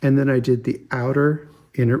 and then I did the outer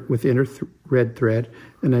with red thread,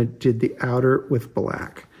 and I did the outer with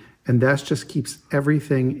black. And that just keeps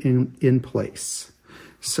everything in place.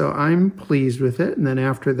 So I'm pleased with it. And then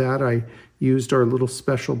after that, I used our little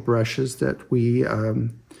special brushes that we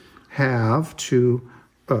have to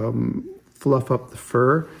fluff up the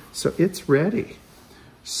fur. So it's ready.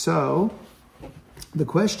 So the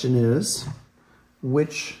question is,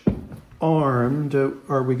 which arm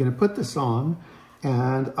are we going to put this on?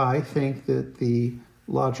 And I think that there's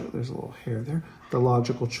a little hair there. The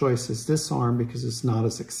logical choice is this arm, because it's not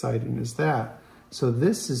as exciting as that. So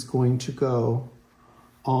this is going to go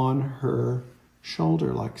on her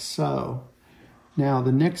shoulder like so. Now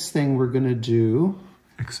the next thing we're going to do...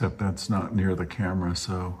 Except that's not near the camera,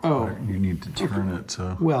 so you need to turn it.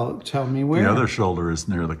 So well, tell me where. The other shoulder is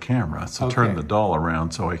near the camera, so turn the doll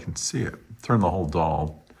around so I can see it. Turn the whole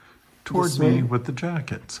doll towards me with the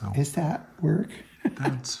jacket. So does that work?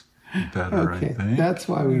 That's better, I think. That's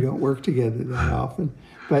why we don't work together that often.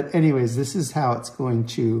 But anyways, this is how it's going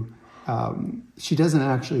to, she doesn't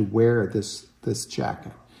actually wear this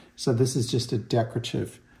jacket. So this is just a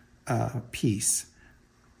decorative piece.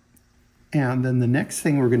 And then the next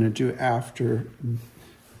thing we're going to do after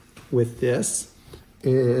with this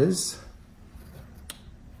is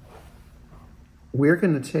we're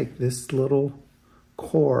going to take this little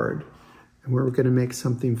cord and we're going to make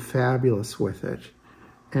something fabulous with it.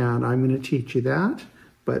 And I'm going to teach you that.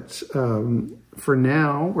 But for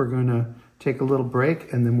now, we're going to take a little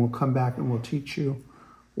break, and then we'll come back and we'll teach you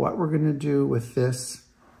what we're going to do with this.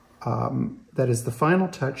 That is the final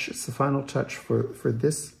touch. It's the final touch for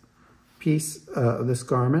this piece, this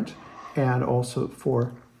garment, and also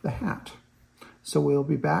for the hat. So we'll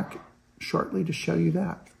be back shortly to show you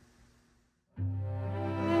that.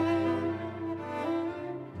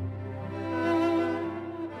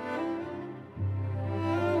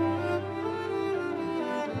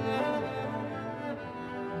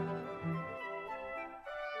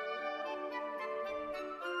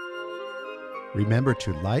 Remember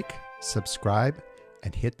to like, subscribe,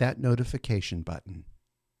 and hit that notification button.